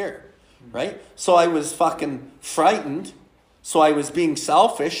insecure, right? So I was fucking frightened So I was being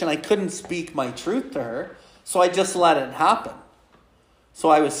selfish and I couldn't speak my truth to her. So I just let it happen. So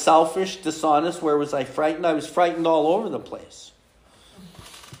I was selfish, dishonest. Where was I frightened? I was frightened all over the place.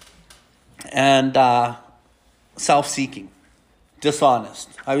 And self-seeking, dishonest.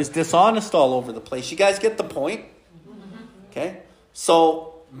 I was dishonest all over the place. You guys get the point? Okay?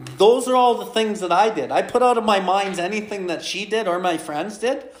 So those are all the things that I did. I put out of my mind anything that she did or my friends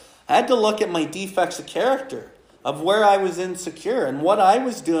did. I had to look at my defects of character, of where I was insecure and what I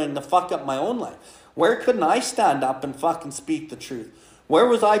was doing to fuck up my own life. Where couldn't I stand up and fucking speak the truth? Where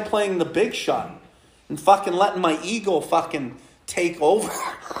was I playing the big shot and fucking letting my ego fucking take over?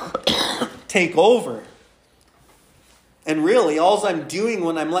 Take over. And really, all I'm doing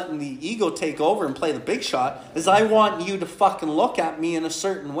when I'm letting the ego take over and play the big shot is I want you to fucking look at me in a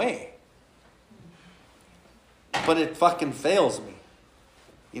certain way. But it fucking fails me.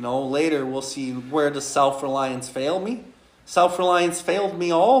 You know, later we'll see, where does self-reliance fail me? Self-reliance failed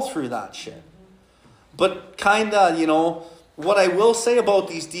me all through that shit. But kinda, you know, what I will say about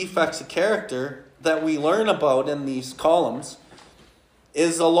these defects of character that we learn about in these columns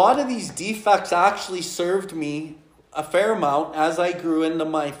is a lot of these defects actually served me a fair amount as I grew into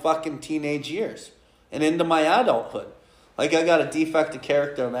my fucking teenage years and into my adulthood. Like, I got a defect of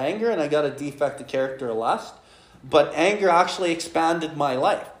character of anger and I got a defect of character of lust. But anger actually expanded my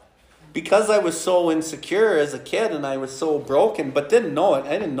life. Because I was so insecure as a kid and I was so broken but didn't know it,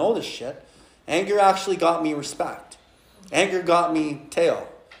 I didn't know this shit, anger actually got me respect. Anger got me tail.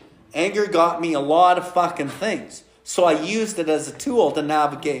 Anger got me a lot of fucking things. So I used it as a tool to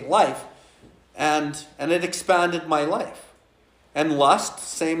navigate life. And it expanded my life. And lust,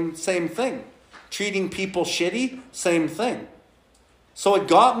 same thing. Treating people shitty, same thing. So it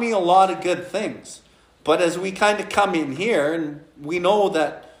got me a lot of good things. But as we kind of come in here, and we know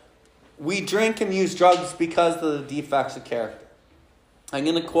that we drink and use drugs because of the defects of character. I'm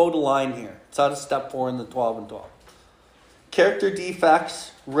going to quote a line here. It's out of step 4 in the 12 and 12. Character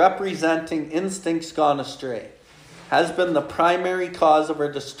defects representing instincts gone astray has been the primary cause of our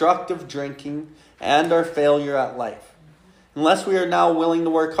destructive drinking and our failure at life. Unless we are now willing to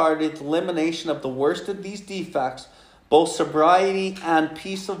work hard at the elimination of the worst of these defects, both sobriety and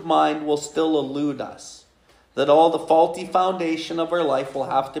peace of mind will still elude us. That all the faulty foundation of our life will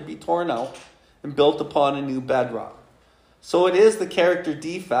have to be torn out and built upon a new bedrock. So it is the character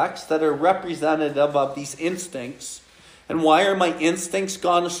defects that are representative of these instincts. And why are my instincts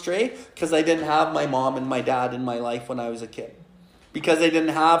gone astray? Because I didn't have my mom and my dad in my life when I was a kid. Because I didn't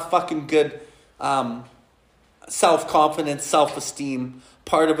have fucking good self-confidence, self-esteem.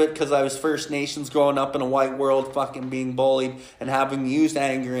 Part of it because I was First Nations, growing up in a white world, fucking being bullied and having used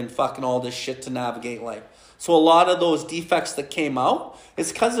anger and fucking all this shit to navigate life. So a lot of those defects that came out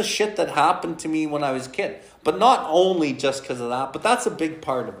is because of shit that happened to me when I was a kid. But not only just because of that, but that's a big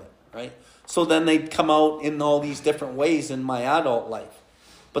part of it, right? So then they'd come out in all these different ways in my adult life.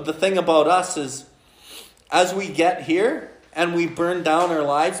 But the thing about us is, as we get here and we burn down our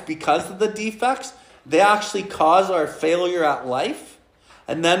lives because of the defects, they actually cause our failure at life.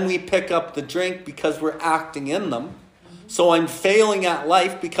 And then we pick up the drink because we're acting in them. So I'm failing at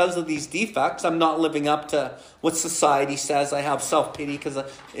life because of these defects. I'm not living up to what society says. I have self-pity because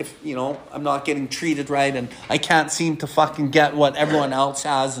if, you know, I'm not getting treated right and I can't seem to fucking get what everyone else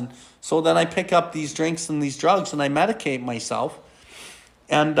has. And so then I pick up these drinks and these drugs and I medicate myself.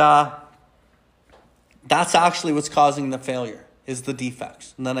 And that's actually what's causing the failure, is the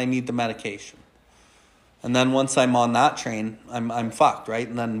defects. And then I need the medication. And then once I'm on that train, I'm fucked, right?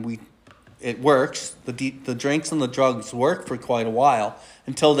 And then it works. The drinks and the drugs work for quite a while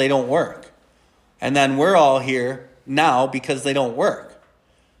until they don't work. And then we're all here now because they don't work.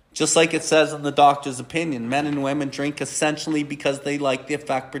 Just like it says in the doctor's opinion, men and women drink essentially because they like the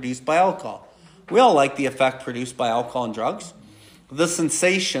effect produced by alcohol. We all like the effect produced by alcohol and drugs. The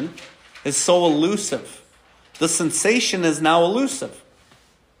sensation is so elusive. The sensation is now elusive.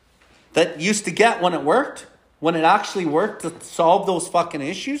 That used to get when it worked, when it actually worked to solve those fucking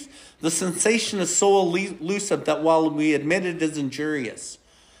issues, the sensation is so elusive that while we admit it is injurious,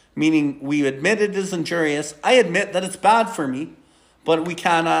 meaning we admit it is injurious, I admit that it's bad for me, but we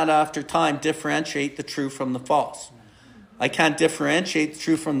cannot after time differentiate the true from the false. I can't differentiate the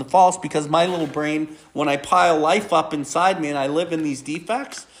true from the false because my little brain, when I pile life up inside me and I live in these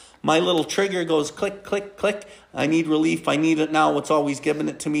defects, my little trigger goes click, click, click. I need relief. I need it now. What's always giving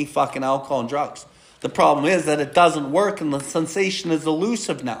it to me? Fucking alcohol and drugs. The problem is that it doesn't work and the sensation is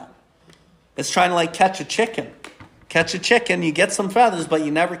elusive now. It's trying to like catch a chicken. Catch a chicken, you get some feathers, but you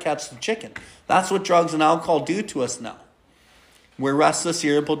never catch the chicken. That's what drugs and alcohol do to us now. We're restless,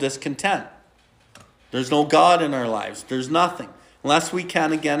 irritable, discontent. There's no God in our lives. There's nothing. Unless we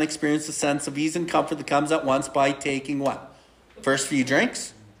can again experience the sense of ease and comfort that comes at once by taking what? First few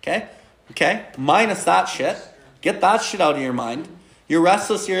drinks? Okay? Minus that shit. Get that shit out of your mind. You're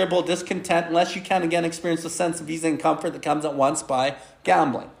restless, irritable, discontent, unless you can again experience the sense of ease and comfort that comes at once by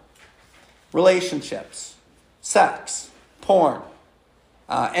gambling, relationships, sex, porn,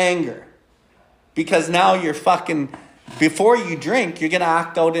 anger. Because now you're fucking, before you drink, you're going to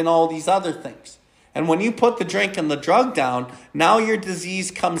act out in all these other things. And when you put the drink and the drug down, now your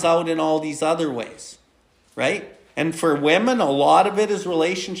disease comes out in all these other ways, right? And for women, a lot of it is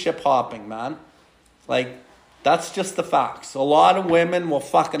relationship hopping, man. Like, that's just the facts. A lot of women will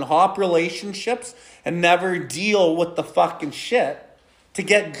fucking hop relationships and never deal with the fucking shit to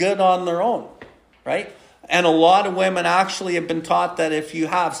get good on their own, right? And a lot of women actually have been taught that if you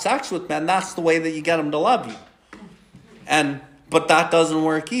have sex with men, that's the way that you get them to love you. But that doesn't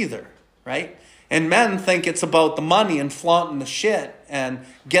work either, right? And men think it's about the money and flaunting the shit and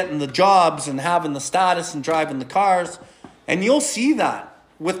getting the jobs and having the status and driving the cars. And you'll see that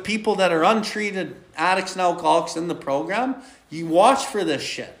with people that are untreated addicts and alcoholics in the program. You watch for this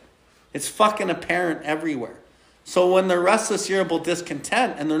shit. It's fucking apparent everywhere. So when they're restless, irritable,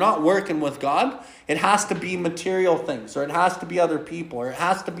 discontent, and they're not working with God, it has to be material things, or it has to be other people, or it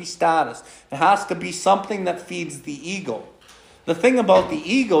has to be status. It has to be something that feeds the ego. The thing about the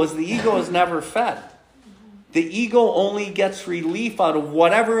ego is never fed. The ego only gets relief out of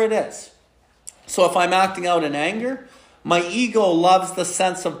whatever it is. So if I'm acting out in anger, my ego loves the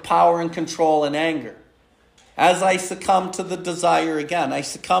sense of power and control in anger. As I succumb to the desire again, I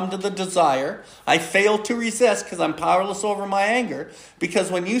succumb to the desire. I fail to resist because I'm powerless over my anger. Because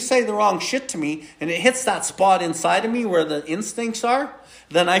when you say the wrong shit to me and it hits that spot inside of me where the instincts are,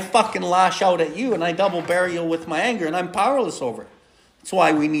 then I fucking lash out at you and I double barrel you with my anger and I'm powerless over it. That's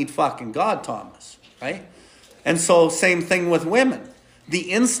why we need fucking God, Thomas, right? And so same thing with women.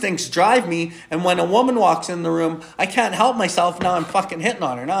 The instincts drive me, and when a woman walks in the room, I can't help myself. Now I'm fucking hitting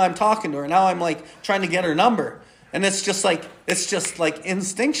on her. Now I'm talking to her. Now I'm like trying to get her number. And it's just like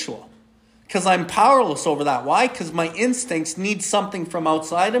instinctual. Because I'm powerless over that. Why? Because my instincts need something from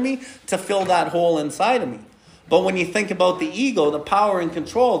outside of me to fill that hole inside of me. But when you think about the ego, the power and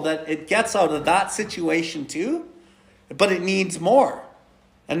control that it gets out of that situation too, but it needs more.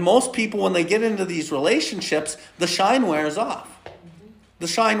 And most people, when they get into these relationships, the shine wears off. The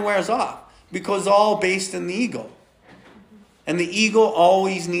shine wears off because all based in the ego. And the ego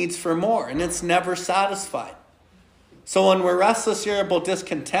always needs for more, and it's never satisfied. So when we're restless, irritable,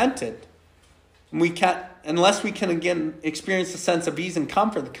 discontented, unless we can again experience the sense of ease and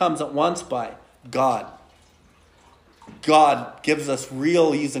comfort that comes at once by God. God gives us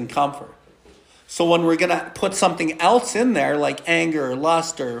real ease and comfort. So when we're going to put something else in there, like anger or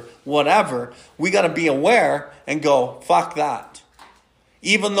lust or whatever, we got to be aware and go, fuck that.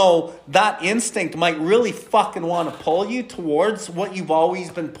 Even though that instinct might really fucking want to pull you towards what you've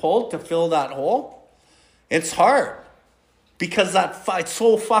always been pulled to fill that hole, it's hard. Because it's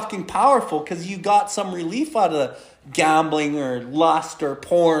so fucking powerful because you got some relief out of gambling or lust or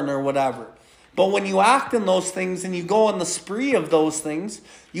porn or whatever. But when you act in those things and you go on the spree of those things,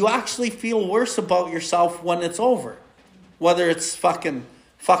 you actually feel worse about yourself when it's over. Whether it's fucking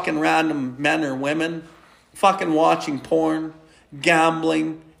random men or women, fucking watching porn,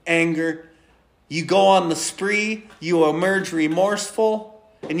 gambling, anger. You go on the spree, you emerge remorseful,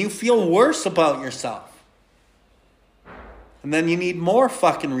 and you feel worse about yourself. And then you need more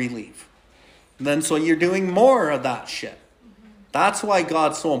fucking relief. And then so you're doing more of that shit. That's why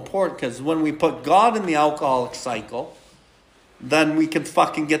God's so important, because when we put God in the alcoholic cycle, then we can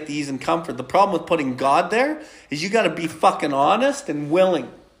fucking get the ease and comfort. The problem with putting God there is you got to be fucking honest and willing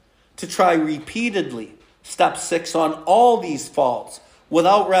to try repeatedly. Step 6 on all these faults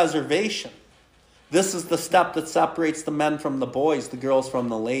without reservation. This is the step that separates the men from the boys, the girls from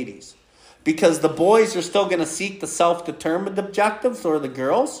the ladies. Because the boys are still going to seek the self-determined objectives, or the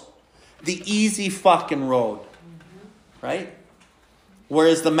girls, the easy fucking road. Right?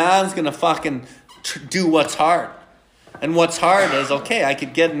 Whereas the man's going to fucking do what's hard. And what's hard is, okay, I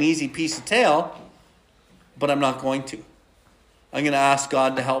could get an easy piece of tail, but I'm not going to. I'm going to ask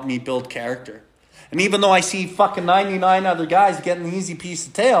God to help me build character. And even though I see fucking 99 other guys getting an easy piece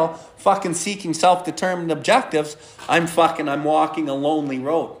of tail, fucking seeking self-determined objectives, I'm walking a lonely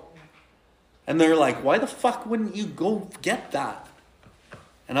road. And they're like, why the fuck wouldn't you go get that?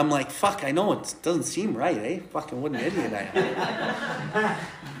 And I'm like, fuck, I know it doesn't seem right, eh? Fucking what an idiot I am.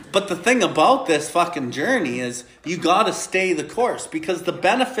 But the thing about this fucking journey is you gotta stay the course, because the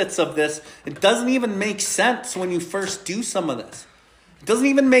benefits of this, it doesn't even make sense when you first do some of this. It doesn't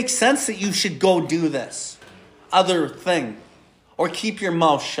even make sense that you should go do this other thing or keep your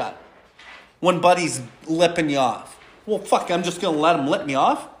mouth shut when buddy's lipping you off. Well, fuck, I'm just going to let him lip me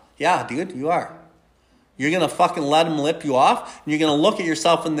off? Yeah, dude, you are. You're going to fucking let him lip you off, and you're going to look at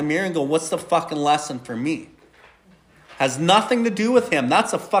yourself in the mirror and go, what's the fucking lesson for me? Has nothing to do with him.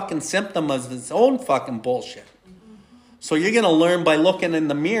 That's a fucking symptom of his own fucking bullshit. So you're going to learn by looking in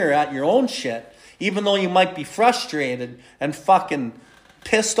the mirror at your own shit, even though you might be frustrated and fucking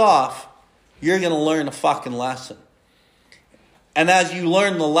pissed off, you're going to learn a fucking lesson. And as you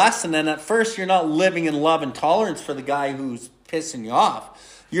learn the lesson, and at first you're not living in love and tolerance for the guy who's pissing you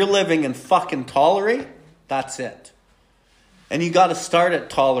off. You're living in fucking tolerate. That's it. And you got to start at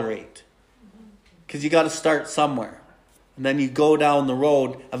tolerate. Because you got to start somewhere. And then you go down the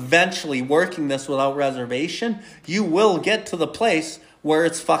road, eventually working this without reservation, you will get to the place where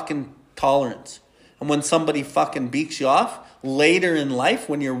it's fucking tolerance. And when somebody fucking beats you off, later in life,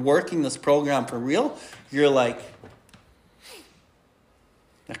 when you're working this program for real, you're like,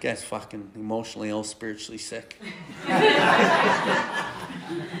 that guy's fucking emotionally ill, spiritually sick.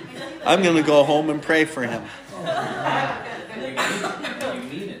 I'm going to go home and pray for him. You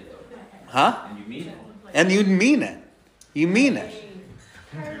mean it, though. Huh? And you mean it. And you mean it. You mean it.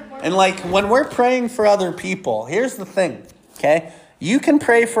 And like when we're praying for other people, here's the thing, okay? You can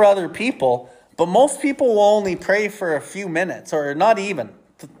pray for other people, but most people will only pray for a few minutes or not even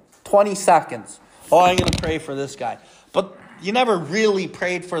 20 seconds. Oh, I'm going to pray for this guy. But you never really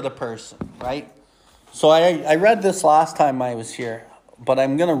prayed for the person, right? So I read this last time I was here, but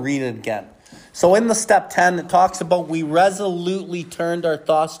I'm going to read it again. So in the step 10, it talks about we resolutely turned our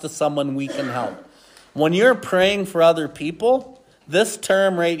thoughts to someone we can help. When you're praying for other people, this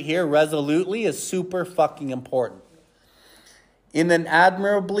term right here, resolutely, is super fucking important. In an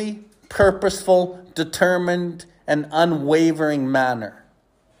admirably purposeful, determined, and unwavering manner.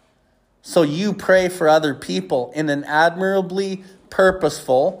 So you pray for other people in an admirably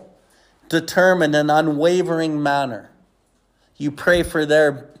purposeful, determined, and unwavering manner. You pray for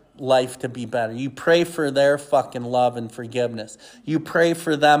their life to be better. You pray for their fucking love and forgiveness. You pray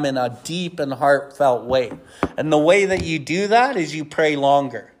for them in a deep and heartfelt way. And the way that you do that is you pray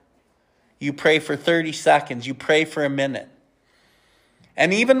longer. You pray for 30 seconds. You pray for a minute.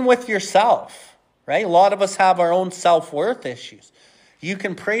 And even with yourself, right? A lot of us have our own self-worth issues. You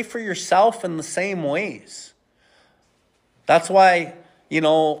can pray for yourself in the same ways. That's why,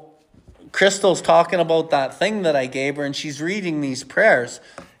 Crystal's talking about that thing that I gave her and she's reading these prayers.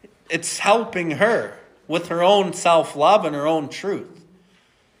 It's helping her with her own self-love and her own truth.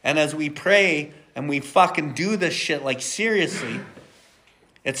 And as we pray and we fucking do this shit like seriously,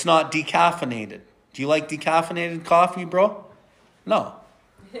 it's not decaffeinated. Do you like decaffeinated coffee, bro? No.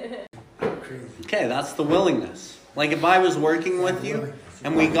 Okay, that's the willingness. Like if I was working with you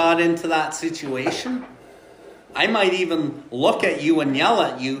and we got into that situation, I might even look at you and yell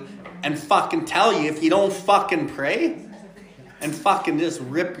at you and fucking tell you if you don't fucking pray and fucking just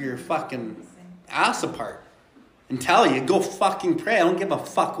rip your fucking ass apart and tell you, go fucking pray. I don't give a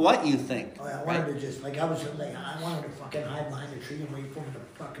fuck what you think. Oh, I wanted to just, I wanted to fucking hide behind a tree and wait for him to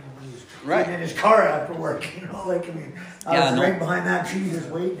fucking, when he's right in his car after work, I was right behind that tree just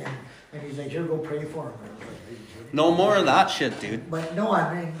waiting and he's like, here, go pray for him. No more of that shit, dude. But no,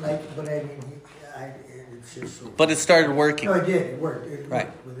 it's just so. But it started working. No, it did. It worked. It right.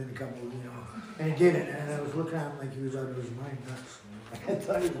 Worked within a couple, and it did it. And I was looking at him like he was out of his mind nuts. I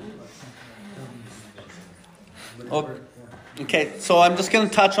thought he was. Okay, so I'm just going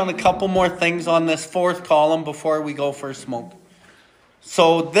to touch on a couple more things on this fourth column before we go for a smoke.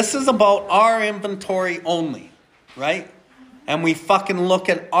 So this is about our inventory only, right? And we fucking look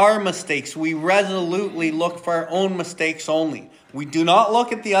at our mistakes. We resolutely look for our own mistakes only. We do not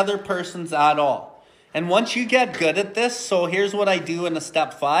look at the other person's at all. And once you get good at this, so here's what I do in a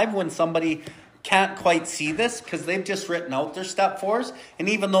step 5 when somebody can't quite see this because they've just written out their step 4s. And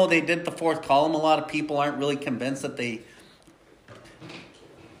even though they did the fourth column, a lot of people aren't really convinced that they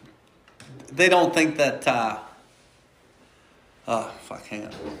don't think that, hang on.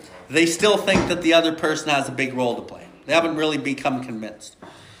 They still think that the other person has a big role to play. They haven't really become convinced.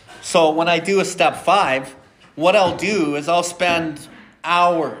 So when I do a step 5, what I'll do is I'll spend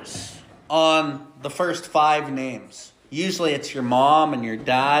hours on the first 5 names. Usually it's your mom and your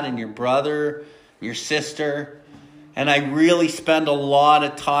dad and your brother, your sister. And I really spend a lot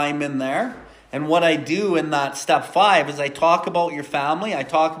of time in there. And what I do in that step 5 is I talk about your family. I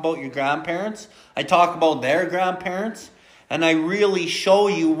talk about your grandparents. I talk about their grandparents. And I really show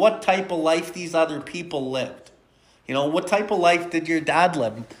you what type of life these other people lived. What type of life did your dad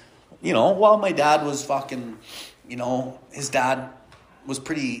live? Well, my dad was fucking, his dad was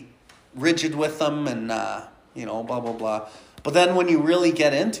pretty rigid with them and, you know, blah, blah, blah. But then when you really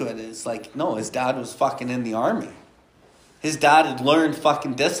get into it, it's like, no, his dad was fucking in the army. His dad had learned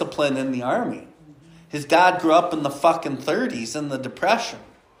fucking discipline in the army. His dad grew up in the fucking 30s in the Depression.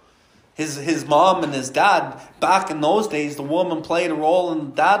 His mom and his dad, back in those days, the woman played a role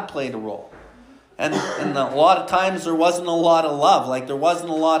and the dad played a role. And a lot of times there wasn't a lot of love. Like, there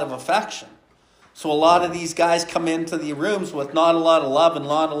wasn't a lot of affection. So a lot of these guys come into the rooms with not a lot of love and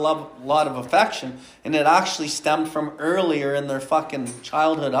lot of affection. And it actually stemmed from earlier in their fucking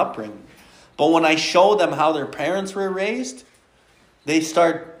childhood upbringing. But when I show them how their parents were raised, they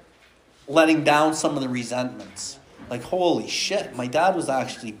start letting down some of the resentments. Like, holy shit, my dad was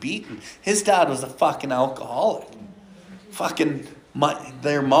actually beaten. His dad was a fucking alcoholic.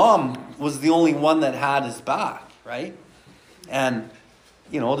 Their mom was the only one that had his back, right? And,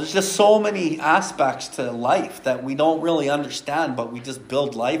 you know, there's just so many aspects to life that we don't really understand, but we just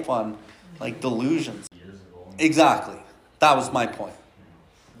build life on, like, delusions. Exactly. That was my point.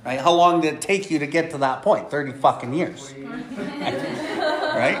 Right? How long did it take you to get to that point? 30 fucking years.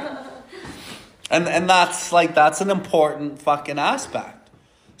 Right? And that's an important fucking aspect.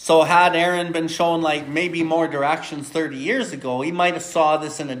 So had Aaron been shown like maybe more directions 30 years ago, he might have saw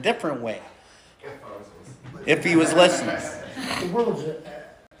this in a different way. If he was listening.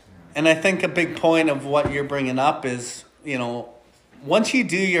 And I think a big point of what you're bringing up is, you know, once you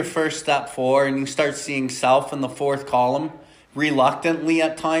do your first step 4 and you start seeing self in the 4th column, reluctantly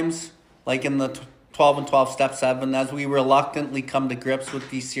at times, like in the 12 and 12 step 7, as we reluctantly come to grips with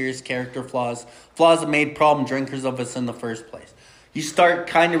these serious character flaws that made problem drinkers of us in the first place. You start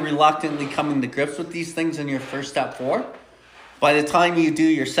kind of reluctantly coming to grips with these things in your first step 4. By the time you do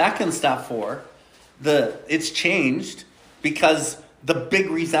your second step 4, it's changed because the big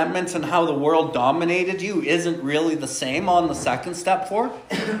resentments and how the world dominated you isn't really the same on the second step 4.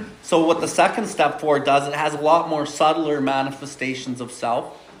 So what the second step 4 does, it has a lot more subtler manifestations of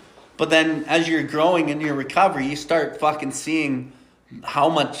self. But then as you're growing in your recovery, you start fucking seeing how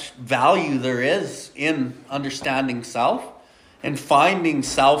much value there is in understanding self and finding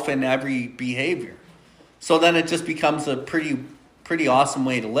self in every behavior. So then it just becomes a pretty awesome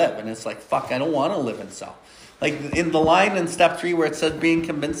way to live. And it's like, fuck, I don't want to live in self. Like in the line in step 3 where it says being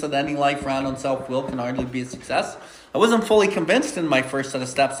convinced that any life ran on self-will can hardly be a success. I wasn't fully convinced in my first set of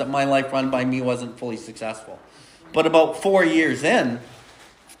steps that my life run by me wasn't fully successful. But about 4 years in,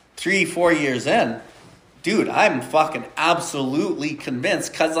 3-4 years in, dude, I'm fucking absolutely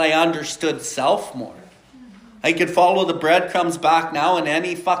convinced because I understood self more. I could follow the breadcrumbs back now in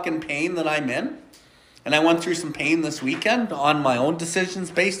any fucking pain that I'm in. And I went through some pain this weekend on my own decisions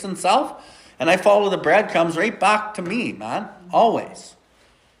based on self. And I follow the breadcrumbs right back to me, man. Always.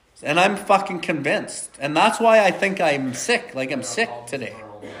 And I'm fucking convinced. And that's why I think I'm sick. Like I'm sick today.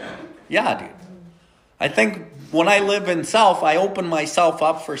 Yeah, dude. I think when I live in self, I open myself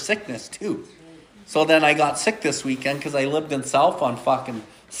up for sickness too. So then I got sick this weekend because I lived in self on fucking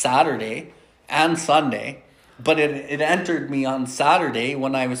Saturday and Sunday. But it entered me on Saturday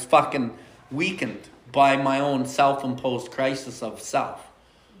when I was fucking weakened by my own self-imposed crisis of self.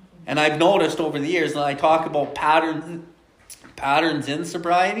 And I've noticed over the years, and I talk about patterns in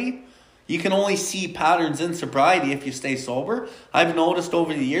sobriety. You can only see patterns in sobriety if you stay sober. I've noticed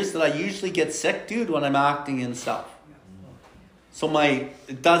over the years that I usually get sick, dude, when I'm acting in self. So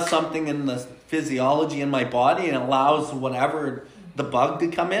it does something in the physiology in my body and allows whatever the bug to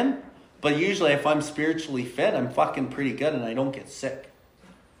come in. But usually if I'm spiritually fit, I'm fucking pretty good and I don't get sick.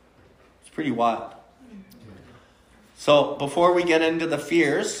 It's pretty wild. So before we get into the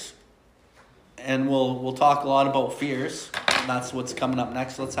fears, and we'll talk a lot about fears. That's what's coming up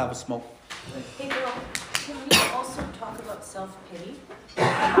next. Let's have a smoke. Hey, Bill, can we also talk about self-pity?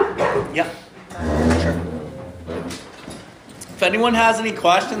 Yeah, sure. If anyone has any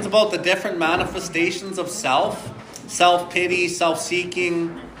questions about the different manifestations of self-pity,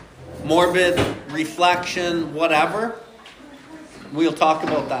 self-seeking, morbid reflection, whatever, we'll talk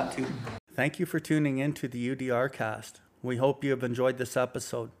about that too. Thank you for tuning in to the UDRcast. We hope you have enjoyed this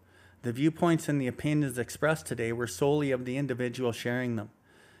episode. The viewpoints and the opinions expressed today were solely of the individual sharing them.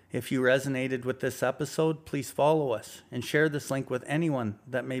 If you resonated with this episode, please follow us and share this link with anyone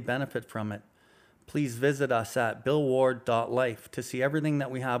that may benefit from it. Please visit us at billward.life to see everything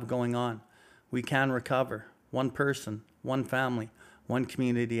that we have going on. We can recover, one person, one family, one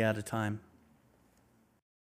community at a time.